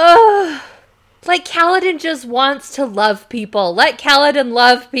 Oh, like, Kaladin just wants to love people. Let Kaladin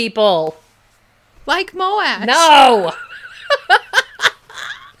love people. Like Moash. No!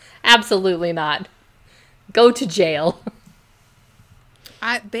 Absolutely not. Go to jail.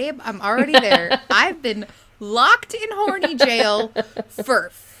 Babe, I'm already there. I've been locked in horny jail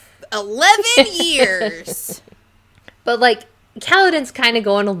for 11 years. But, like, Kaladin's kind of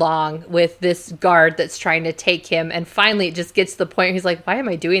going along with this guard that's trying to take him, and finally it just gets to the point where he's like, why am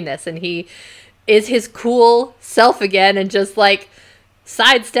I doing this? And he is his cool self again and just, like,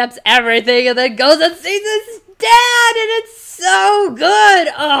 sidesteps everything and then goes and sees his dad, and it's so good!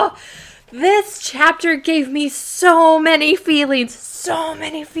 Oh, this chapter gave me so many feelings. So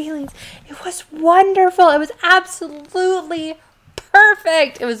many feelings. It was wonderful. It was absolutely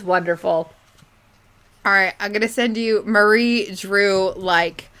perfect. It was wonderful. All right, I'm going to send you, Marie drew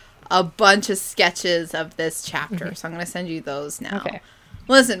like a bunch of sketches of this chapter. So I'm going to send you those now. Okay.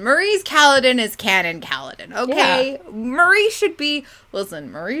 Listen, Marie's Kaladin is canon Kaladin, okay? Yeah. Marie should be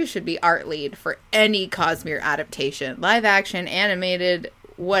art lead for any Cosmere adaptation. Live action, animated,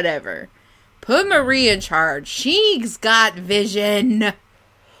 whatever. Put Marie in charge. She's got vision.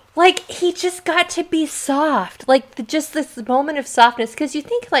 Like, he just got to be soft. Like, just this moment of softness. Because you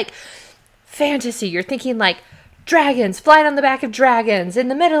think, like, fantasy. You're thinking, like, dragons, flying on the back of dragons, in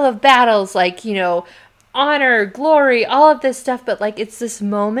the middle of battles, like, you know, honor, glory, all of this stuff. But, like, it's this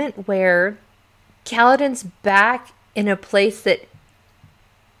moment where Kaladin's back in a place that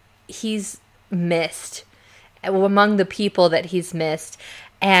he's missed. Among the people that he's missed.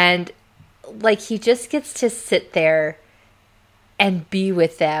 And, like, he just gets to sit there and be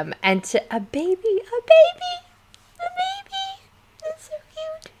with them. And to a baby. That's so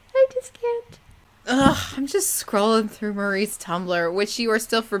cute. I just can't. Ugh, I'm just scrolling through Marie's Tumblr, which you are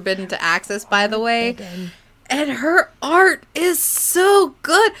still forbidden to access, by the way. And her art is so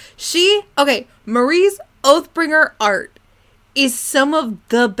good. Marie's Oathbringer art is some of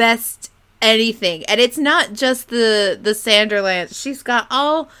the best anything. And it's not just the Sanderlands. She's got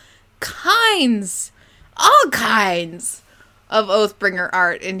all kinds of Oathbringer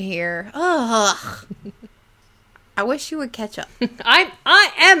art in here. Ugh. I wish you would catch up. I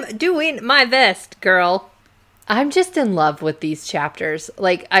am doing my best, girl. I'm just in love with these chapters.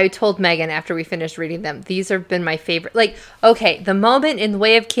 Like, I told Megan after we finished reading them, these have been my favorite. Like, okay, the moment in The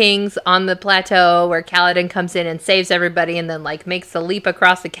Way of Kings on the plateau where Kaladin comes in and saves everybody and then, like, makes the leap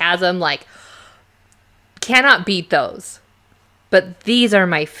across the chasm, like, cannot beat those. But these are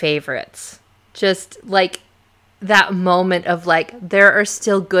my favorites. Just, like, that moment of, like, there are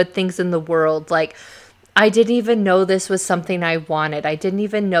still good things in the world. Like, I didn't even know this was something I wanted. I didn't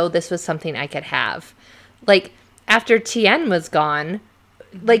even know this was something I could have. Like, after Tien was gone,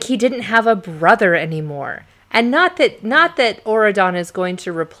 like, he didn't have a brother anymore. And not that Oradon is going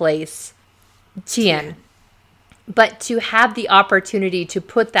to replace Tien. But to have the opportunity to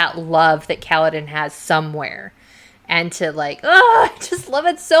put that love that Kaladin has somewhere. And to, like, I just love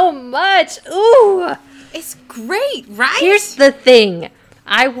it so much. Ooh. It's great, right? Here's the thing.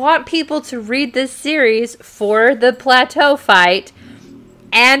 I want people to read this series for the plateau fight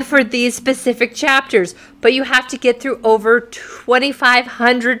and for these specific chapters. But you have to get through over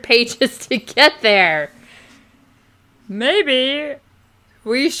 2,500 pages to get there. Maybe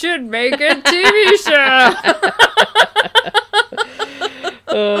we should make a TV show.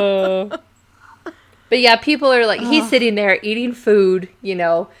 But yeah, people are like, he's sitting there eating food, you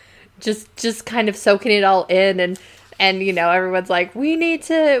know, just kind of soaking it all in, and you know, everyone's like, we need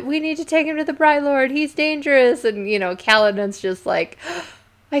to take him to the Bright Lord. He's dangerous, and you know, Kaladin's just like,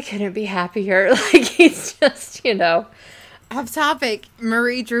 I couldn't be happier. Like, he's just, Off topic,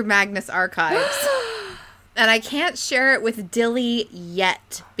 Marie drew Magnus Archives. And I can't share it with Dilly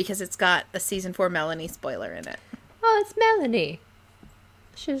yet because it's got a season 4 Melanie spoiler in it. Oh, it's Melanie.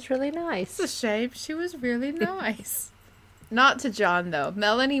 She was really nice. It's a shame. She was really nice. Not to John, though.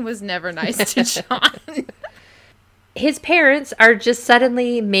 Melanie was never nice to John. His parents are just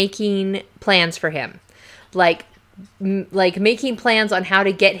suddenly making plans for him. Like making plans on how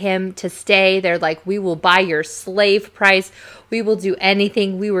to get him to stay. They're like, we will buy your slave price. We will do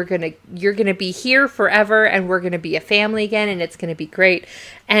anything. You're going to be here forever, and we're going to be a family again, and it's going to be great.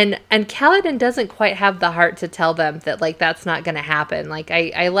 And Kaladin doesn't quite have the heart to tell them that, like, that's not going to happen. Like,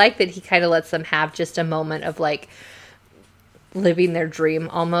 I like that he kind of lets them have just a moment of, like, living their dream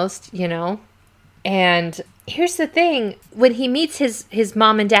almost, And here's the thing. When he meets his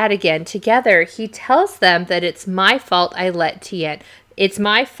mom and dad again together, he tells them that it's my fault I let Tien. It's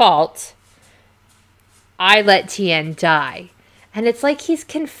my fault I let Tien die. And it's like he's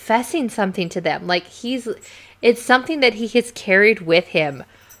confessing something to them. Like it's something that he has carried with him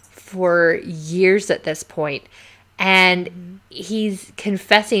for years at this point. And he's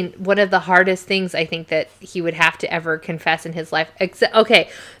confessing one of the hardest things I think that he would have to ever confess in his life. Okay,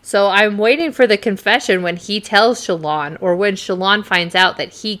 so I'm waiting for the confession when he tells Shallan, or when Shallan finds out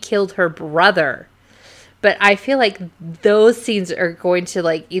that he killed her brother. But I feel like those scenes are going to,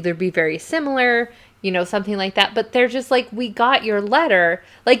 like, either be very similar, something like that. But they're just like, we got your letter.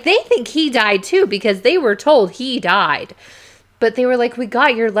 Like, they think he died too because they were told he died. But they were like, we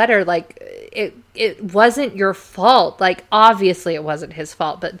got your letter. Like, it wasn't your fault. Like, obviously it wasn't his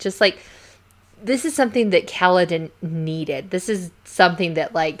fault. But just, like, this is something that Kaladin needed. This is something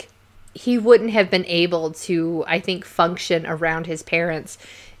that, like, he wouldn't have been able to, I think, function around his parents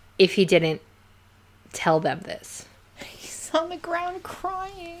if he didn't tell them this. He's on the ground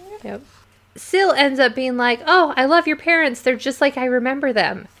crying. Yep. Syl ends up being like, oh, I love your parents. They're just like I remember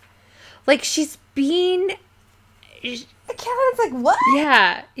them. Like, she's being... Kaladin's like, what?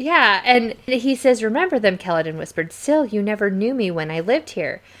 Yeah. And he says, remember them, Kaladin whispered. Syl, you never knew me when I lived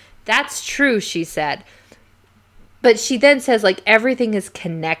here. That's true, she said. But she then says, like, everything is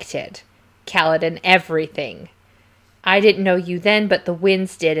connected, Kaladin, everything. I didn't know you then, but the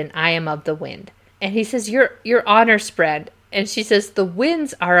winds did, and I am of the wind. And he says, your honor spread. And she says, the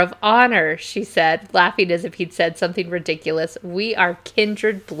winds are of honor, she said, laughing as if he'd said something ridiculous. We are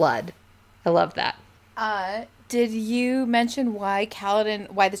kindred blood. I love that. Did you mention why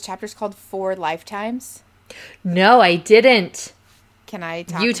this chapter is called 4 Lifetimes? No, I didn't. Can I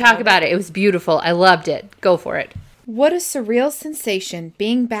talk You talk about it. It was beautiful. I loved it. Go for it. What a surreal sensation,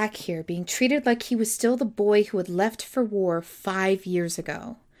 being back here, being treated like he was still the boy who had left for war 5 years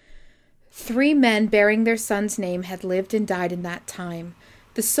ago. 3 men bearing their son's name had lived and died in that time.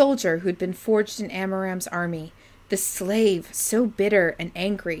 The soldier who'd been forged in Amaram's army. The slave, so bitter and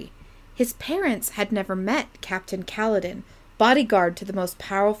angry. His parents had never met Captain Kaladin, bodyguard to the most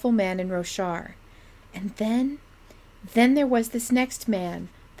powerful man in Roshar. And then there was this next man,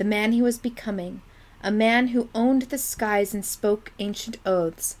 the man he was becoming, a man who owned the skies and spoke ancient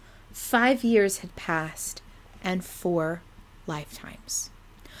oaths. 5 years had passed, and 4 lifetimes.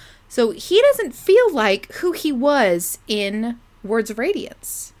 So he doesn't feel like who he was in Words of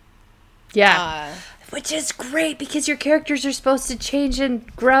Radiance. Yeah. Which is great because your characters are supposed to change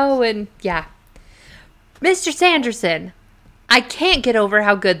and grow and yeah. Mr. Sanderson, I can't get over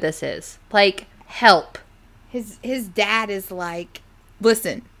how good this is. Like, help. His dad is like,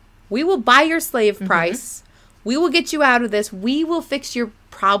 listen, we will buy your slave price. We will get you out of this. We will fix your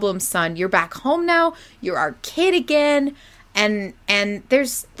problems, son. You're back home now. You're our kid again. And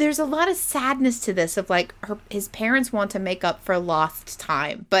there's a lot of sadness to this of like his parents want to make up for lost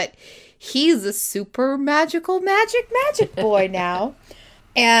time, but he's a super magic boy now.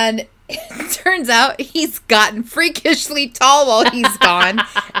 And it turns out he's gotten freakishly tall while he's gone.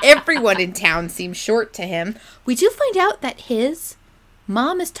 Everyone in town seems short to him. We do find out that his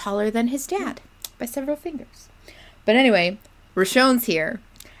mom is taller than his dad by several fingers. But anyway, Rashon's here,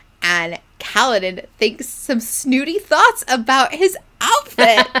 and Kaladin thinks some snooty thoughts about his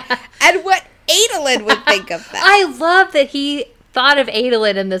outfit and what Adolin would think of that. I love that he thought of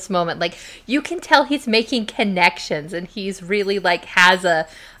Adolin in this moment. Like, you can tell he's making connections, and he's really, like, has a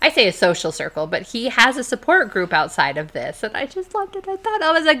social circle, but he has a support group outside of this, and I just loved it. I thought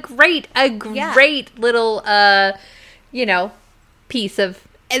it was a great little, piece of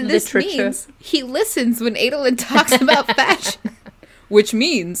and this literature. Means he listens when Adolin talks about fashion, which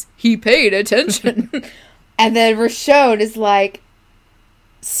means he paid attention. And then Rashon is like,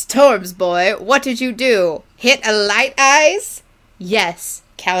 Storms boy, what did you do? Hit a light eyes? Yes,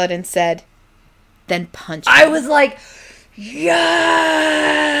 Kaladin said, then punch him. I was like, yes!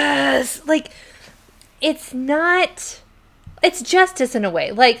 Like, it's not... It's justice in a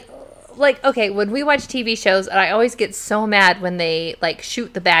way. Like, okay, when we watch TV shows, and I always get so mad when they, like,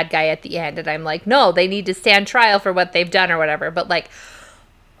 shoot the bad guy at the end, and I'm like, no, they need to stand trial for what they've done or whatever. But, like,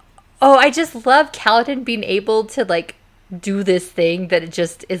 oh, I just love Kaladin being able to, like, do this thing that it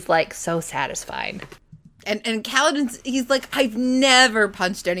just is, like, so satisfying. And Kaladin's, he's like, I've never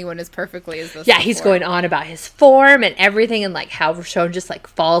punched anyone as perfectly as this. Yeah, before. He's going on about his form and everything, and, like, how Roshon just, like,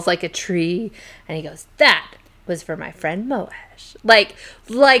 falls like a tree. And he goes, that was for my friend Moash. Like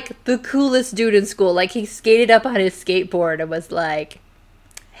the coolest dude in school. Like, he skated up on his skateboard and was like,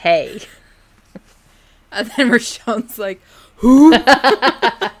 hey. And then Roshon's like, who?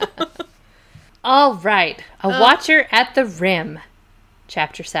 All right. A Watcher at the Rim.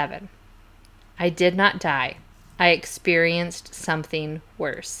 Chapter 7. I did not die. I experienced something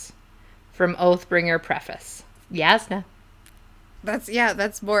worse. From Oathbringer preface. Yasna.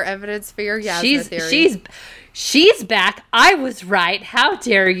 That's more evidence for your Yasna theory. She's back. I was right. How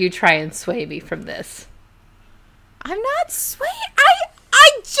dare you try and sway me from this? I'm not swaying.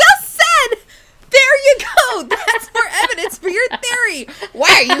 I just said, there you go. That's more evidence for your theory. Why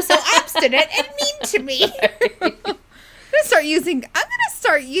are you so obstinate and mean to me? I'm gonna start using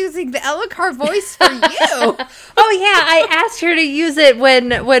the Elokar voice for you. Oh yeah, I asked her to use it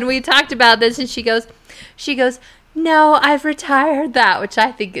when we talked about this, and she goes, no, I've retired that, which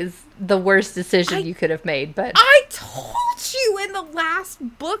I think is the worst decision you could have made. But I told you in the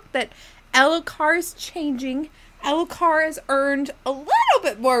last book that Elokar is changing. Elokar has earned a little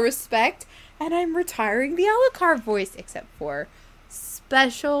bit more respect, and I'm retiring the Elokar voice, except for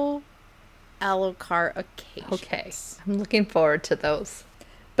special Elokar occasions. Okay, I'm looking forward to those.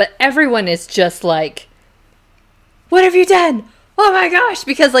 But everyone is just like, what have you done? Oh my gosh,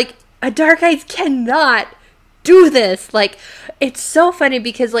 because, like, a Dark Eyes cannot do this. Like, it's so funny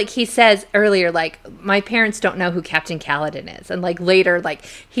because, like, he says earlier, like, my parents don't know who Captain Kaladin is, and, like, later, like,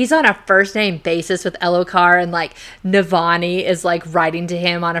 he's on a first name basis with Elokar, and, like, Navani is, like, writing to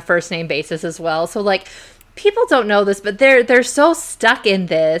him on a first name basis as well. So, like, people don't know this, but they're so stuck in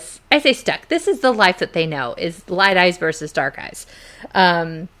this. I say stuck. This is the life that they know, is Light Eyes versus Dark Eyes.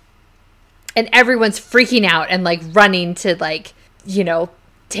 And everyone's freaking out and, like, running to, like, you know,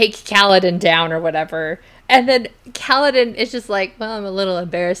 take Kaladin down or whatever. And then Kaladin is just like, well, I'm a little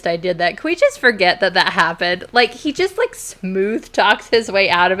embarrassed I did that. Can we just forget that happened? Like, he just, like, smooth talks his way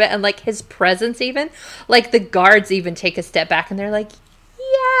out of it. And, like, his presence even. Like, the guards even take a step back and they're like,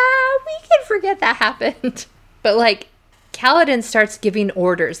 yeah, we can forget that happened. But, like, Kaladin starts giving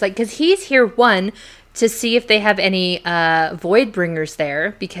orders. Like, because he's here, one, to see if they have any Voidbringers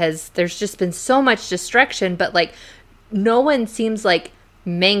there. Because there's just been so much destruction. But, like, no one seems, like,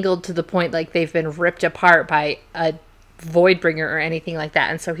 mangled to the point like they've been ripped apart by a Voidbringer or anything like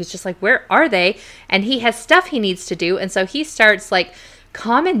that. And so he's just like, where are they? And he has stuff he needs to do. And so he starts, like,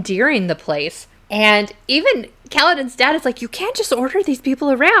 commandeering the place. And even Kaladin's dad is like, you can't just order these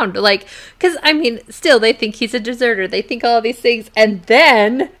people around. Like, because, I mean, still, they think he's a deserter. They think all these things. And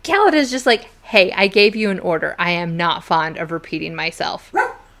then Kaladin's just like, hey, I gave you an order. I am not fond of repeating myself.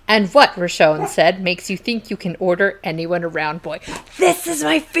 And what, Roshon said, makes you think you can order anyone around, boy? This is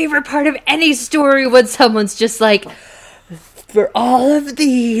my favorite part of any story, when someone's just like, for all of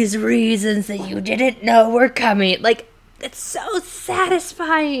these reasons that you didn't know were coming. Like, it's so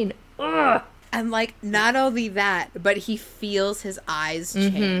satisfying. Ugh. And, like, not only that, but he feels his eyes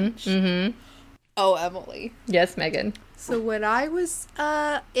change. Mm-hmm. Oh, Emily. Yes, Megan. So when I was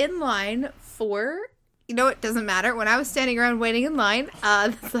in line for... You know, it doesn't matter. When I was standing around waiting in line,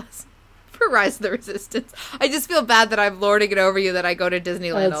 for Rise of the Resistance, I just feel bad that I'm lording it over you that I go to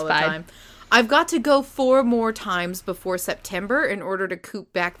Disneyland all the time. I've got to go 4 more times before September in order to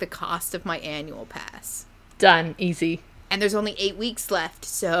coop back the cost of my annual pass. Done. Easy. And there's only 8 weeks left,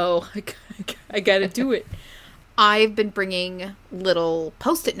 so I gotta do it. I've been bringing little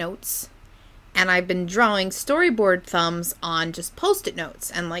Post-it notes. And I've been drawing storyboard thumbs on just Post-it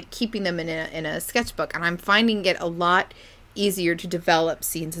notes and, like, keeping them in a sketchbook. And I'm finding it a lot easier to develop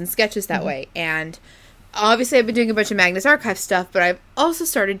scenes and sketches that way. And obviously I've been doing a bunch of Magnus Archive stuff, but I've also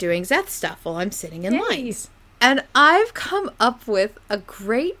started doing Zeth stuff while I'm sitting in lines. And I've come up with a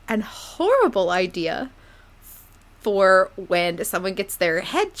great and horrible idea for when someone gets their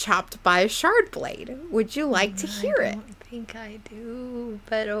head chopped by a shard blade. Would you like to hear it? I think I do,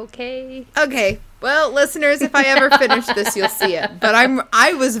 but okay. Okay. Well, listeners, if I ever finish this, you'll see it. But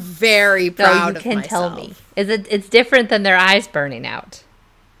I was very proud of myself. You can tell me. It's different than their eyes burning out.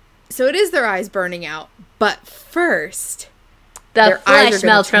 So it is their eyes burning out. But first, The their eyes flesh are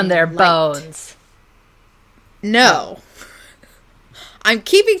gonna melts from turn their light. bones. No. I'm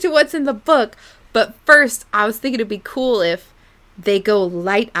keeping to what's in the book, but first I was thinking it'd be cool if they go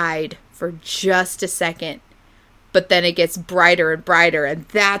light-eyed for just a second, but then it gets brighter and brighter, and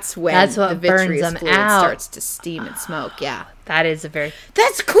that's when the vitreous fluid starts to steam and smoke. Yeah. That is a very...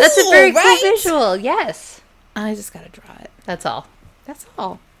 That's cool, That's a very right? cool visual, yes. I just gotta draw it. That's all. That's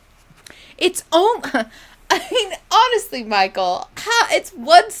all. It's I mean, honestly, Michael, it's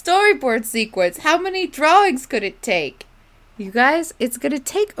one storyboard sequence. How many drawings could it take? You guys, it's going to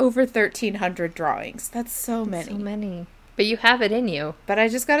take over 1,300 drawings. That's so many. So many. But you have it in you. But I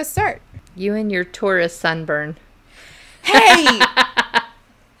just got to start. You and your tourist sunburn. Hey!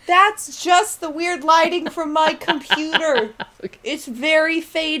 That's just the weird lighting from my computer. Okay. It's very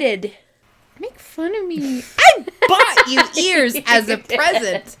faded. Make fun of me. I bought you ears as a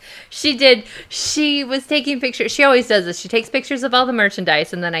present. She did. She was taking pictures. She always does this. She takes pictures of all the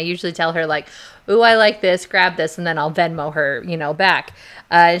merchandise, and then I usually tell her, like, ooh, I like this, grab this, and then I'll Venmo her, back.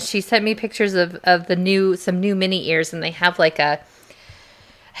 She sent me pictures of some new mini ears, and they have like a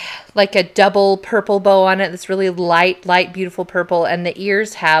double purple bow on it. That's really light, beautiful purple, and the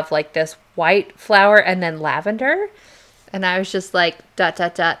ears have like this white flower and then lavender. And I was just like, ...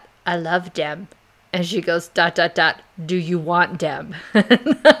 I love them. And she goes, ... do you want them?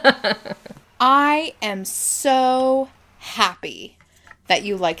 I am so happy that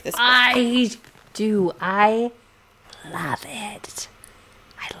you like this book. I do. I love it.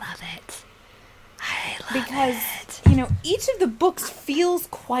 I love it. Because, each of the books feels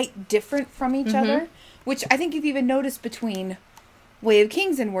quite different from each other, which I think you've even noticed between Way of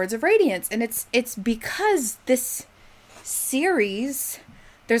Kings and Words of Radiance. And it's because this series,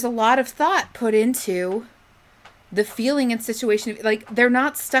 there's a lot of thought put into the feeling and situation. Like, they're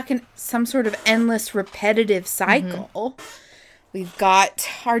not stuck in some sort of endless repetitive cycle. We've got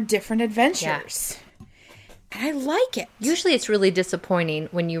our different adventures. Yeah. And I like it. Usually it's really disappointing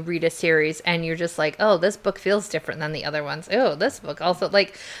when you read a series and you're just like, oh, this book feels different than the other ones. Oh, this book also,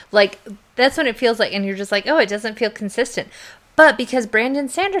 like that's when it feels like, and you're just like, oh, it doesn't feel consistent. But because Brandon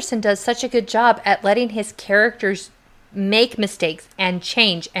Sanderson does such a good job at letting his characters make mistakes and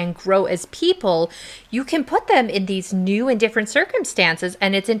change and grow as people, you can put them in these new and different circumstances,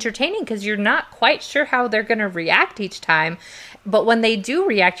 and it's entertaining because you're not quite sure how they're going to react each time. But when they do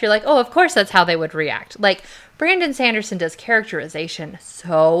react, you're like, oh, of course that's how they would react. Like, Brandon Sanderson does characterization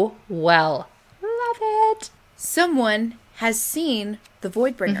so well. Love it. Someone has seen the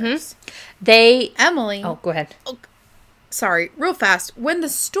Voidbringers. Emily. Oh, go ahead. Oh, sorry, real fast. When the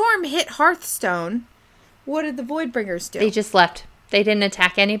storm hit Hearthstone, what did the Voidbringers do? They just left. They didn't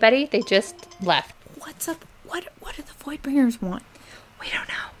attack anybody. They just left. What's up? What do the Voidbringers want? We don't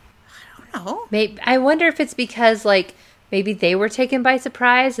know. I don't know. Maybe, I wonder if it's because, like, maybe they were taken by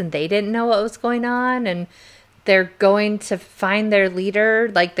surprise and they didn't know what was going on, and they're going to find their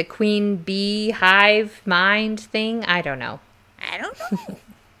leader, like the queen bee hive mind thing. I don't know.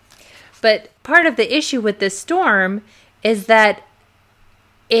 But part of the issue with this storm is that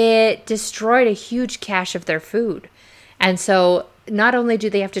it destroyed a huge cache of their food. And so not only do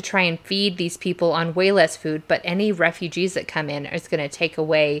they have to try and feed these people on way less food, but any refugees that come in is going to take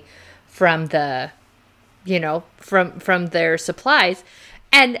away from the, from their supplies.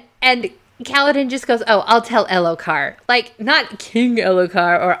 And Kaladin just goes, oh, I'll tell Elokar. Like, not King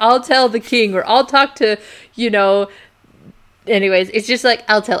Elokar, or I'll tell the king, or I'll talk to, anyways, it's just like,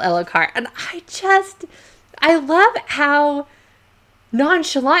 I'll tell Elokar. And I love how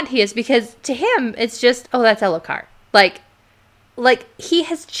nonchalant he is, because to him it's just, oh, that's Elokar. Like he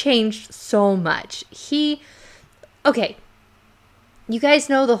has changed so much. Okay, you guys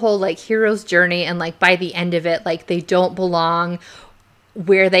know the whole like hero's journey, and like by the end of it, like they don't belong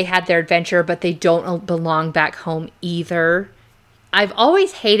where they had their adventure, but they don't belong back home either. I've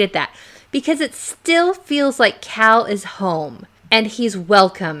always hated that, because it still feels like Cal is home and he's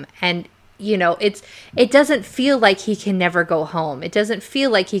welcome, and it doesn't feel like he can never go home. It doesn't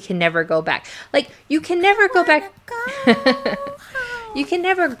feel like he can never go back. Like, you can never go back. You can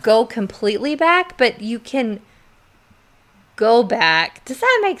never go completely back, but you can go back. Does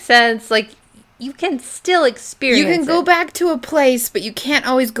that make sense? Like, you can still experience it. You can go back to a place, but you can't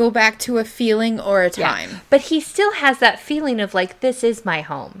always go back to a feeling or a time. Yeah. But he still has that feeling of, like, this is my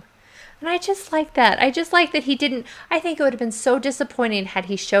home. And I just like that. I just like that he didn't... I think it would have been so disappointing had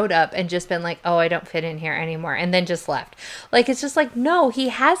he showed up and just been like, oh, I don't fit in here anymore, and then just left. Like, it's just like, no, he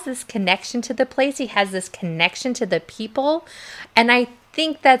has this connection to the place. He has this connection to the people. And I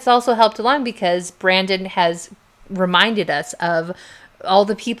think that's also helped along because Brandon has reminded us of all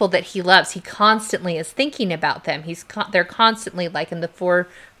the people that he loves, he constantly is thinking about them. They're constantly like in the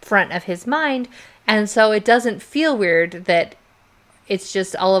forefront of his mind. And so it doesn't feel weird that it's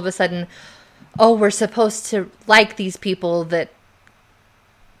just all of a sudden, oh, we're supposed to like these people that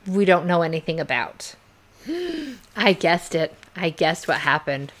we don't know anything about. I guessed it. I guessed what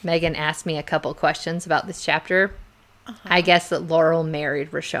happened. Megan asked me a couple questions about this chapter. I guessed that Laurel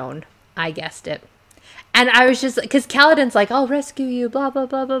married Roshon. I guessed it. And I was just, because Kaladin's like, I'll rescue you, blah, blah,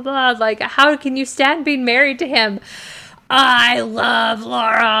 blah, blah, blah. Like, how can you stand being married to him? I love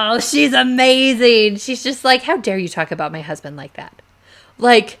Laurel. She's amazing. She's just like, how dare you talk about my husband like that?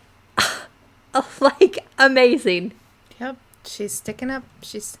 Like amazing. Yep. She's sticking up.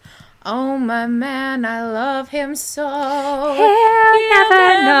 Oh, my man, I love him so. He'll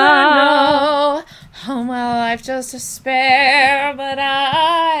never know. Oh, my life just to spare, but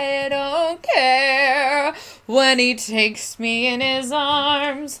I don't care. When he takes me in his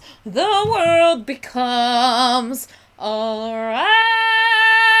arms, the world becomes all right.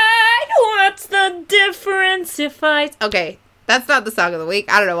 What's the difference if I... Okay, that's not the song of the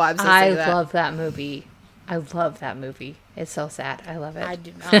week. I don't know why I'm so saying that. I love that movie. I love that movie. It's so sad. I love it. I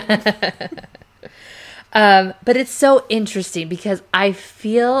do not. But it's so interesting because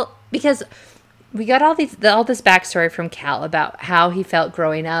because we got all this backstory from Cal about how he felt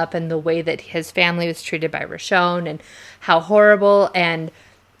growing up and the way that his family was treated by Roshon and how horrible, and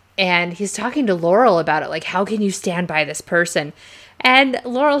he's talking to Laurel about it, like, how can you stand by this person? And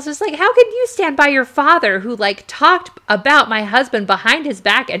Laurel's just like, how can you stand by your father who, like, talked about my husband behind his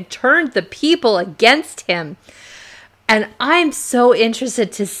back and turned the people against him? And I'm so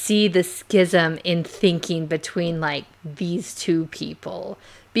interested to see the schism in thinking between, like, these two people.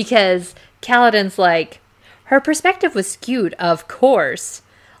 Because Kaladin's like, her perspective was skewed, of course.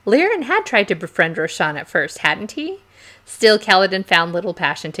 Lirin had tried to befriend Roshon at first, hadn't he? Still, Kaladin found little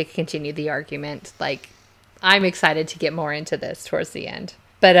passion to continue the argument. Like, I'm excited to get more into this towards the end.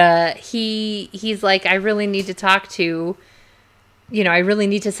 But he's like, I really need to talk to... I really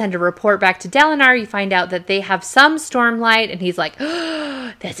need to send a report back to Dalinar. You find out that they have some stormlight, and he's like,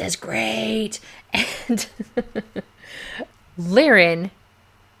 oh, this is great. And Lirin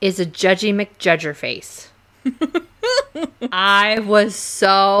is a Judgy McJudgerface. I was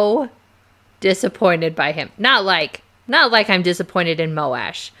so disappointed by him. Not like I'm disappointed in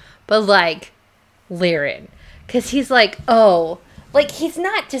Moash, but like Lirin. Because he's like, oh, like he's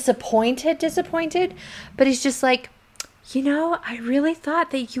not disappointed, but he's just like, I really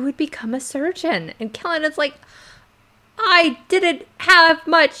thought that you would become a surgeon. And Kaladin's like, I didn't have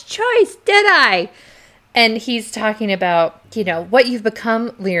much choice, did I? And he's talking about, what you've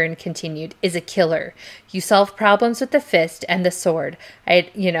become, Lirin continued, is a killer. You solve problems with the fist and the sword. And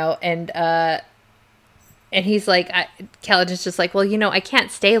he's like, Kaladin's just like, well, I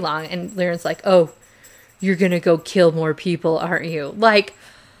can't stay long. And Lirin's like, oh, you're going to go kill more people, aren't you? Like,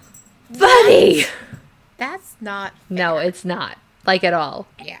 buddy! That's not fair. No, it's not. Like, at all.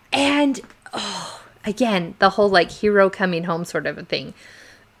 Yeah. And, again, the whole, like, hero coming home sort of a thing.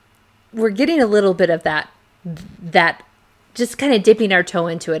 We're getting a little bit of that just kind of dipping our toe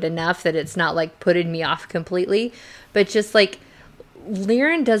into it enough that it's not, like, putting me off completely. But just, like,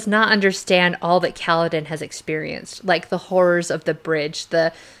 Lirin does not understand all that Kaladin has experienced. Like, the horrors of the bridge,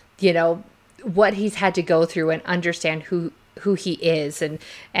 what he's had to go through and understand who he is and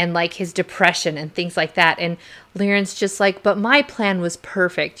like his depression and things like that. And Lirin's just like, but my plan was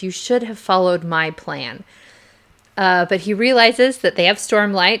perfect. You should have followed my plan. But he realizes that they have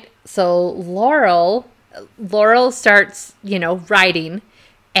stormlight. So Laurel starts, writing,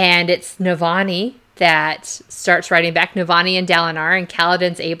 and it's Navani that starts writing back, Navani and Dalinar, and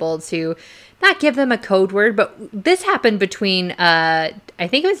Kaladin's able to not give them a code word, but this happened between, I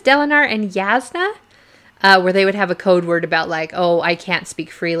think it was Dalinar and Yasna, where they would have a code word about like, oh, I can't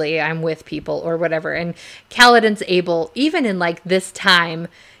speak freely, I'm with people or whatever. And Kaladin's able, even in like this time,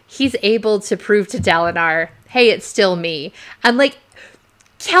 he's able to prove to Dalinar, hey, it's still me. And like,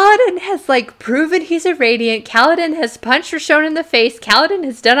 Kaladin has like proven he's a Radiant. Kaladin has punched Roshon in the face. Kaladin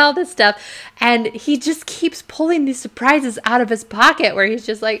has done all this stuff. And he just keeps pulling these surprises out of his pocket where he's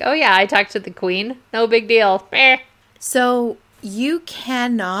just like, oh yeah, I talked to the queen. No big deal. So you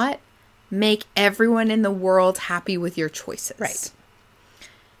cannot make everyone in the world happy with your choices. Right.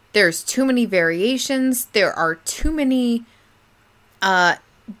 There's too many variations. There are too many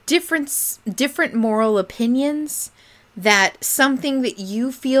different moral opinions, that something that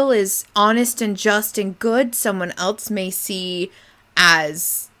you feel is honest and just and good, someone else may see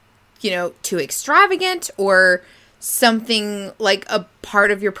as, too extravagant, or something like a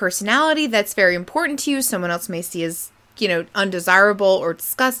part of your personality that's very important to you, someone else may see as undesirable or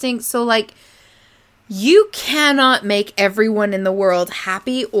disgusting. So, like, you cannot make everyone in the world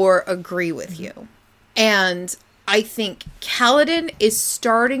happy or agree with you. And I think Kaladin is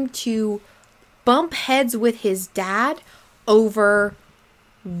starting to bump heads with his dad over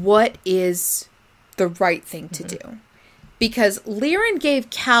what is the right thing to do. Because Lirin gave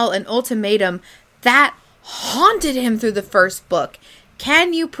Cal an ultimatum that haunted him through the first book.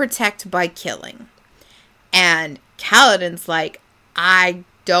 Can you protect by killing? And Kaladin's like, I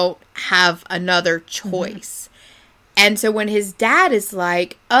don't have another choice. And so when his dad is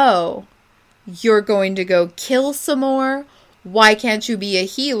like, oh, you're going to go kill some more? Why can't you be a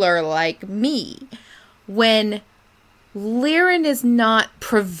healer like me? When Lirin is not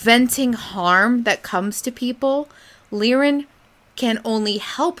preventing harm that comes to people, Lirin can only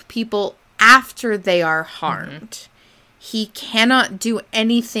help people after they are harmed. He cannot do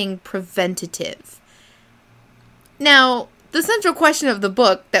anything preventative. Now, the central question of the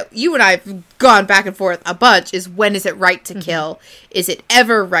book that you and I have gone back and forth a bunch is, when is it right to kill? Is it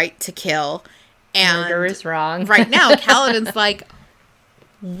ever right to kill? And murder is wrong. Right now, Kaladin's like,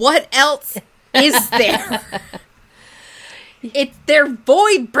 what else is there? They're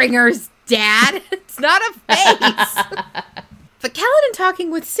Voidbringers, Dad. It's not a face. But Kaladin,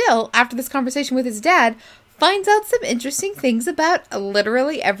 talking with Syl after this conversation with his dad, finds out some interesting things about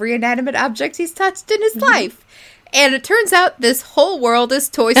literally every inanimate object he's touched in his life. And it turns out this whole world is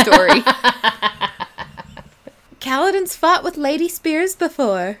Toy Story. Kaladin's fought with Lady Spears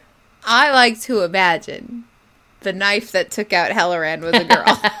before. I like to imagine the knife that took out Helleran was a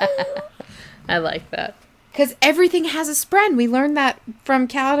girl. I like that. Because everything has a spren. We learned that from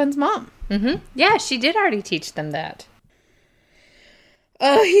Kaladin's mom. Yeah, she did already teach them that.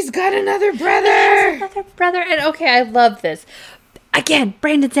 Oh, he's got another brother. Another brother. And okay, I love this. Again,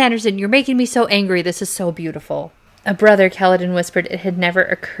 Brandon Sanderson, you're making me so angry. This is so beautiful. A brother, Kaladin whispered. It had never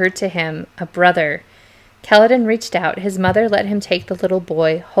occurred to him. A brother. Kaladin reached out. His mother let him take the little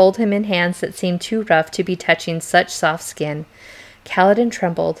boy, hold him in hands that seemed too rough to be touching such soft skin. Kaladin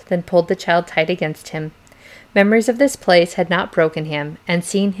trembled, then pulled the child tight against him. Memories of this place had not broken him, and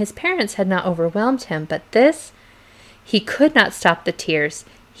seeing his parents had not overwhelmed him, but this... He could not stop the tears.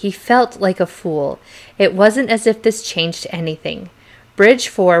 He felt like a fool. It wasn't as if this changed anything. Bridge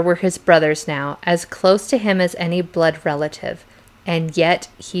 4 were his brothers now, as close to him as any blood relative. And yet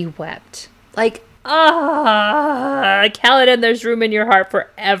he wept. Like, Kaladin, there's room in your heart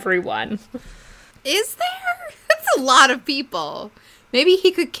for everyone. Is there? That's a lot of people. Maybe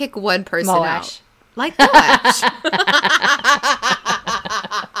he could kick one person out. Like Moash.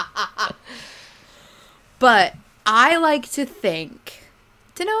 But I like to think,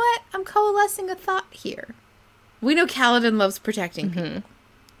 do you know what? I'm coalescing a thought here. We know Kaladin loves protecting people.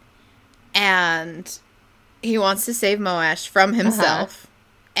 And he wants to save Moash from himself.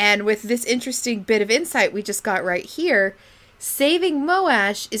 And with this interesting bit of insight we just got right here, saving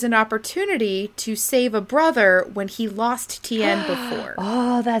Moash is an opportunity to save a brother when he lost Tien before.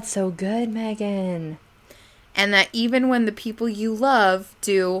 Oh, that's so good, Megan. And that even when the people you love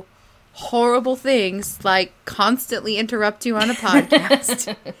do horrible things, like constantly interrupt you on a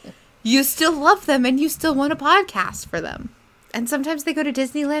podcast, you still love them and you still want a podcast for them. And sometimes they go to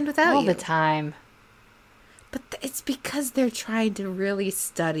Disneyland without you. All the time. But it's because they're trying to really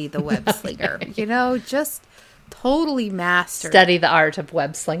study the web slinger. Just totally master. Study the art of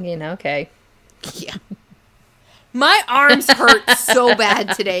web slinging. Okay. Yeah. My arms hurt so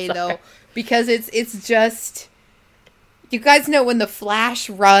bad today, though, because it's just... You guys know when the Flash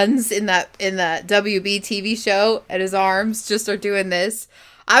runs in that WB TV show and his arms just are doing this?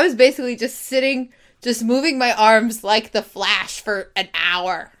 I was basically just sitting, just moving my arms like the Flash for an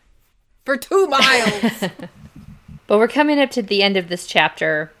hour. For 2 miles. But we're coming up to the end of this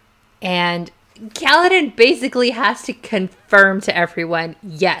chapter, and Kaladin basically has to confirm to everyone,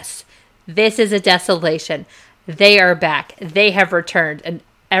 yes, this is a desolation. They are back. They have returned. And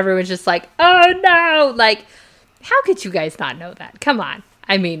everyone's just like, oh no! Like, how could you guys not know that? Come on.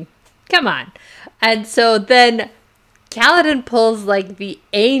 I mean, come on. And so then Kaladin pulls like the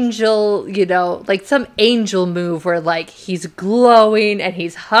angel, like some angel move where like he's glowing and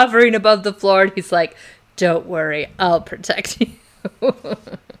he's hovering above the floor and he's like, don't worry, I'll protect you.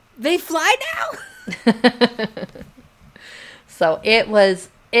 They fly now? So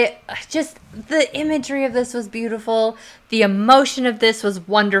just the imagery of this was beautiful. The emotion of this was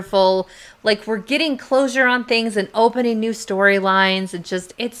wonderful. Like, we're getting closure on things and opening new storylines.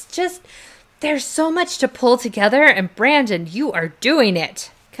 It's just, there's so much to pull together. And Brandon, you are doing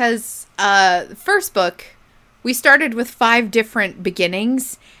it. Because the first book, we started with 5 different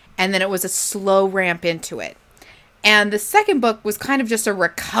beginnings. And then it was a slow ramp into it. And the second book was kind of just a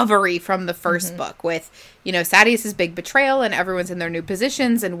recovery from the first book with, Sadeas's big betrayal and everyone's in their new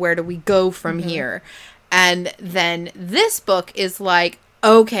positions and where do we go from here? And then this book is like,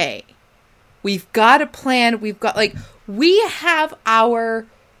 okay, we've got a plan. We have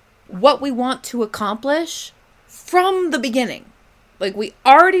what we want to accomplish from the beginning. Like, we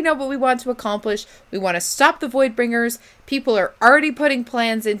already know what we want to accomplish. We want to stop the Voidbringers. People are already putting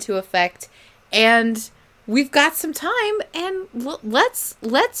plans into effect. And we've got some time. And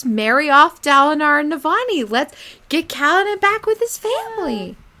let's marry off Dalinar and Navani. Let's get Kaladin back with his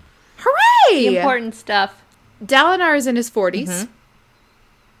family. Hooray! The important stuff. Dalinar is in his 40s.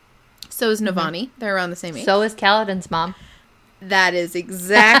 So is Navani. They're around the same age. So is Kaladin's mom. That is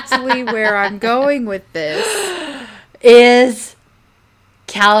exactly where I'm going with this. Is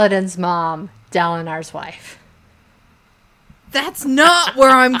Kaladin's mom Dalinar's wife? That's not where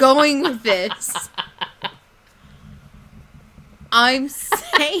I'm going with this. I'm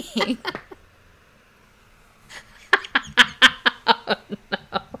saying... Oh, no.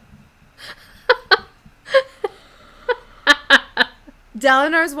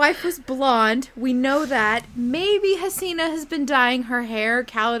 Dalinar's wife was blonde. We know that. Maybe Hasina has been dyeing her hair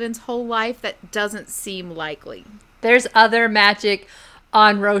Kaladin's whole life. That doesn't seem likely. There's other magic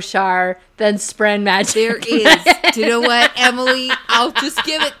on Roshar than Spren magic. There is. Do you know what, Emily? I'll just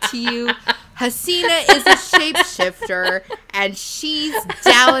give it to you. Hasina is a shapeshifter, and she's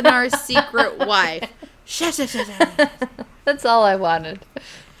Dalinar's secret wife. That's all I wanted.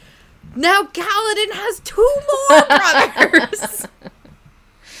 Now Kaladin has 2 more brothers.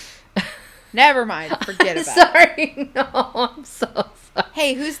 Never mind. Forget about it. Sorry. No, I'm so sorry.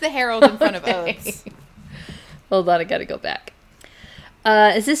 Hey, who's the herald in front of Oaths? Hold on, I gotta go back.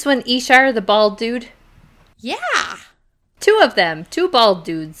 Is this one Ishar, the bald dude? Yeah. 2 of them. 2 bald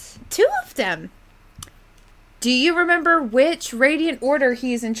dudes. 2 of them. Do you remember which Radiant Order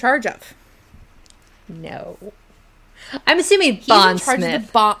he's in charge of? No. I'm assuming He's in charge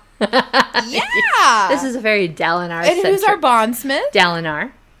Bondsmith. of the Yeah. This is a very Dalinar. And who's our bondsmith?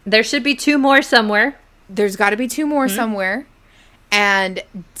 Dalinar. There should be 2 more somewhere. There's got to be 2 more somewhere. And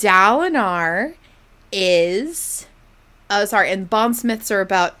Dalinar is... and bondsmiths are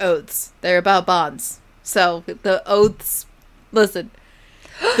about oaths. They're about bonds. So, the oaths... Listen.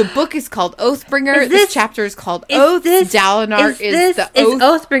 The book is called Oathbringer. This chapter is called Oaths. Dalinar is the oath. Is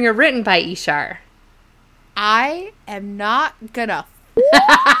Oathbringer written by Ishar? I am not gonna tell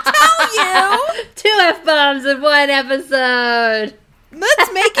you. 2 F-bombs in 1 episode.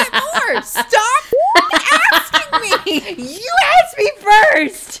 Let's make it more. Stop asking me. You asked me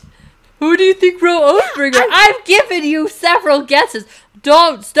first. Who do you think wrote Oathbringer? I've given you several guesses.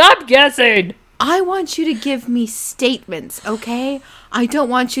 Don't stop guessing. I want you to give me statements, okay? I don't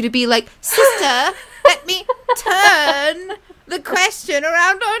want you to be like, sister, let me turn the question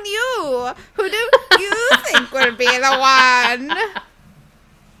around on you. Who do you think would be the one?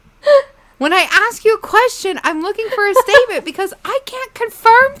 When I ask you a question, I'm looking for a statement because I can't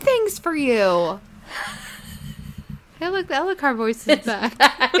confirm things for you. Hey, look, the Elokar voice is back.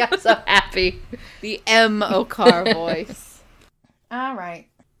 I'm so happy. The M. Okar voice. All right.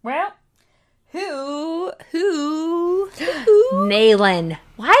 Well, who? Naylan.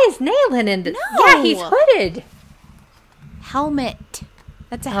 Why is Naylan in this? No. Yeah, he's hooded. Helmet.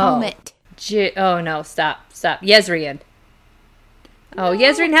 That's a helmet. Oh, no. Stop. Yezrian. Oh,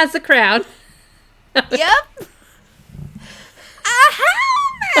 Yezrin has the crown. Yep. A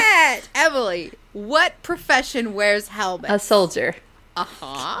helmet! Emily, what profession wears helmets? A soldier.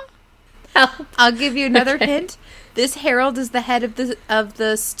 Uh-huh. Help. I'll give you another hint. This herald is the head of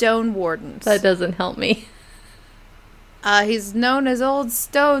the Stone Wardens. That doesn't help me. He's known as Old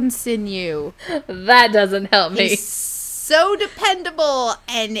Stone Sinew. That doesn't help me. He's so dependable,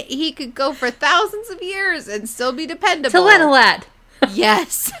 and he could go for thousands of years and still be dependable. Telenalat.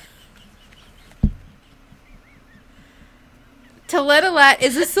 Yes. Telenalat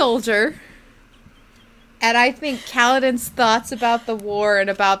is a soldier. And I think Kaladin's thoughts about the war and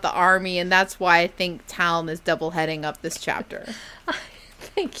about the army, and that's why I think Talm is double-heading up this chapter.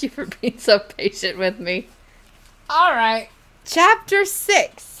 Thank you for being so patient with me. All right. Chapter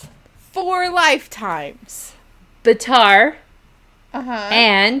 6. 4 lifetimes. Batar. Uh-huh.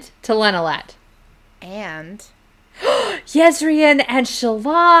 And Telenalat. And... Yezrian and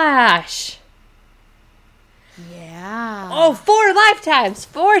Shalash. Yeah. Oh, 4 lifetimes.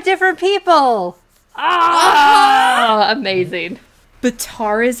 4 different people. Oh, amazing.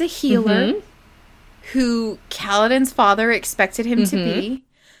 Batar is a healer who Kaladin's father expected him to be.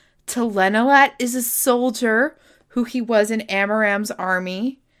 Telenalat is a soldier who he was in Amaram's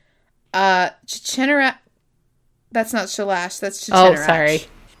army. Chichenera... That's not Shalash. That's Oh, Chichenarach. sorry.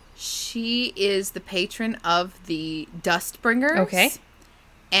 She is the patron of the Dustbringers. Okay.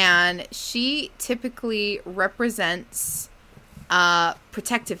 And she typically represents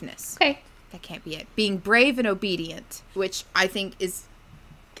protectiveness. Okay. That can't be it. Being brave and obedient, which I think is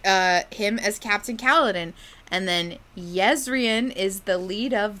him as Captain Kaladin. And then Yezrian is the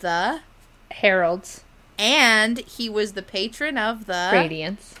lead of the Heralds. And he was the patron of the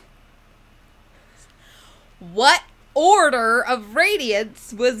Radiance. What order of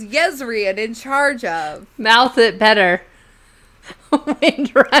Radiance was Yezrian in charge of? Mouth it better.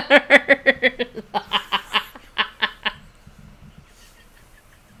 Windrunner.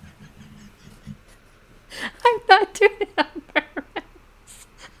 I'm not doing it on purpose.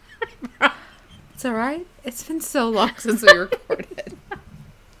 It's alright. It's been so long since we recorded.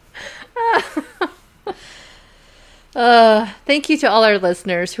 Thank you to all our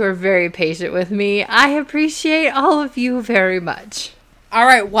listeners who are very patient with me. I appreciate all of you very much.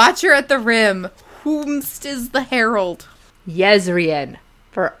 Alright, Watcher at the Rim. Whomst is the Herald? Yezrian.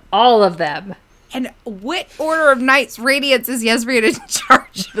 For all of them. And what order of knights Radiance is Yezrian in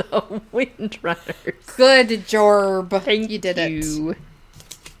charge of? The Windrunners. Good job. Thank you. Did it. you.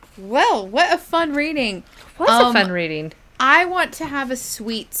 Well, what a fun reading. Was a fun reading. I want to have a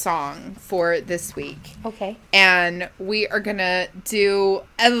sweet song for this week. Okay. And we are going to do...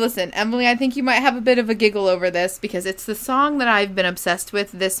 And listen, Emily, I think you might have a bit of a giggle over this because it's the song that I've been obsessed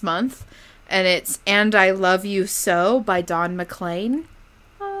with this month. And it's And I Love You So by Don McLean.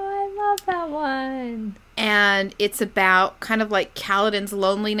 Oh, I love that one. And it's about kind of like Kaladin's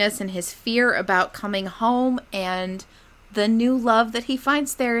loneliness and his fear about coming home and the new love that he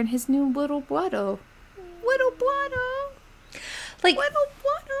finds there in his new little Blotto. Little Blotto. Like, Little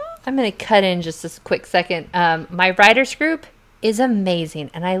Blotto. I'm going to cut in just a quick second. My writers group is amazing,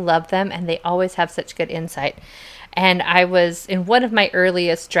 and I love them, and they always have such good insight. And I was, in one of my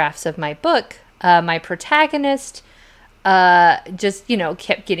earliest drafts of my book, my protagonist just,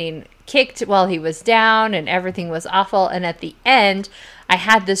 kept getting kicked while he was down, and everything was awful. And at the end, I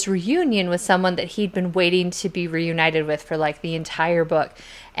had this reunion with someone that he'd been waiting to be reunited with for, like, the entire book.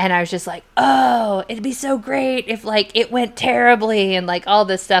 And I was just like, oh, it'd be so great if, like, it went terribly and, like, all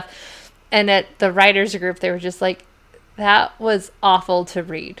this stuff. And at the writers group, they were just like, that was awful to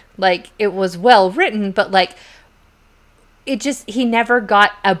read. Like, it was well written, but, like, it just, he never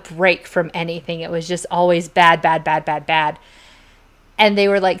got a break from anything. It was just always bad, bad, bad, bad, bad. And they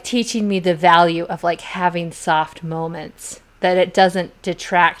were, like, teaching me the value of, like, having soft moments, that it doesn't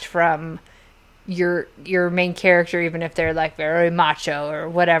detract from your main character, even if they're, like, very macho or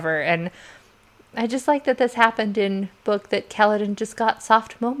whatever. And I just like that this happened in book that Kaladin just got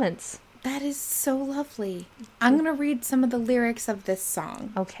soft moments. That is so lovely. I'm going to read some of the lyrics of this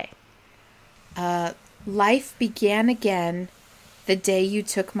song. Okay. Life began again the day you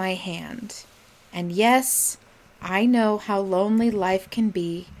took my hand. And yes, I know how lonely life can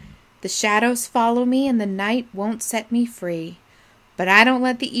be. The shadows follow me and the night won't set me free. But I don't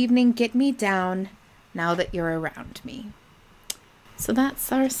let the evening get me down now that you're around me. So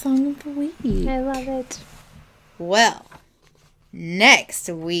that's our song of the week. I love it. Well, next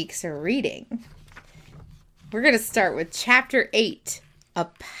week's reading, we're going to start with Chapter 8, A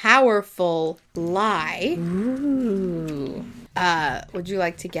Powerful Lie. Ooh. Would you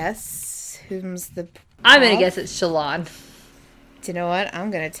like to guess whom's the... I'm going to guess it's Shalon. Do you know what?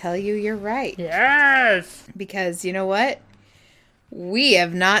 I'm going to tell you you're right. Yes! Because you know what? We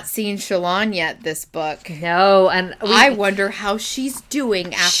have not seen Shalon yet this book. No, and I wonder how she's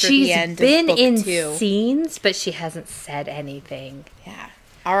doing after the end of book 2. She's been in scenes, but she hasn't said anything. Yeah.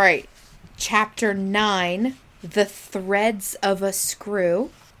 All right. Chapter 9, The Threads of a Screw.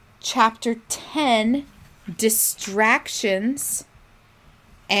 Chapter 10, Distractions.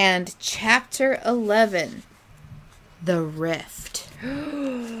 And Chapter 11, The Rift.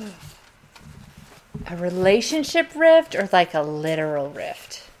 A relationship rift or like a literal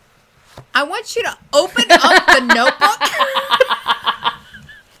rift? I want you to open up the notebook.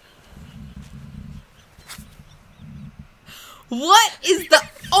 What is the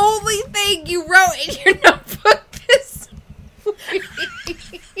only thing you wrote in your notebook this week?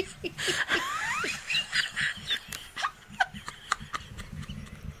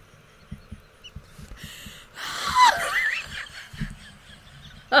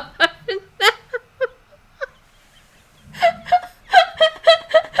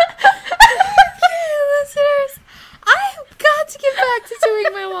 Listeners, I've got to get back to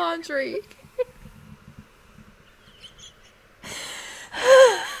doing my laundry.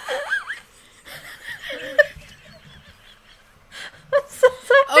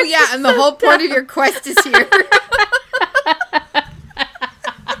 Oh yeah, and the whole point of your quest is here.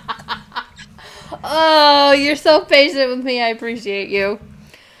 Oh, you're so patient with me. I appreciate you.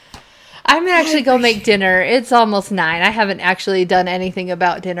 I'm going to actually go make dinner. It's almost 9. I haven't actually done anything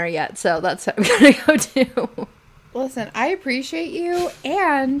about dinner yet, so that's what I'm going to go do. Listen, I appreciate you,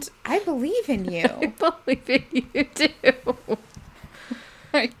 and I believe in you. I believe in you, too.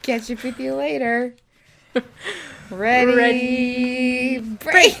 I'll catch up with you later. Ready,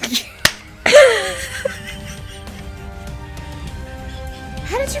 break!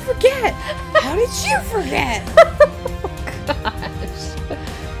 How did you forget? How did you forget? Oh, God.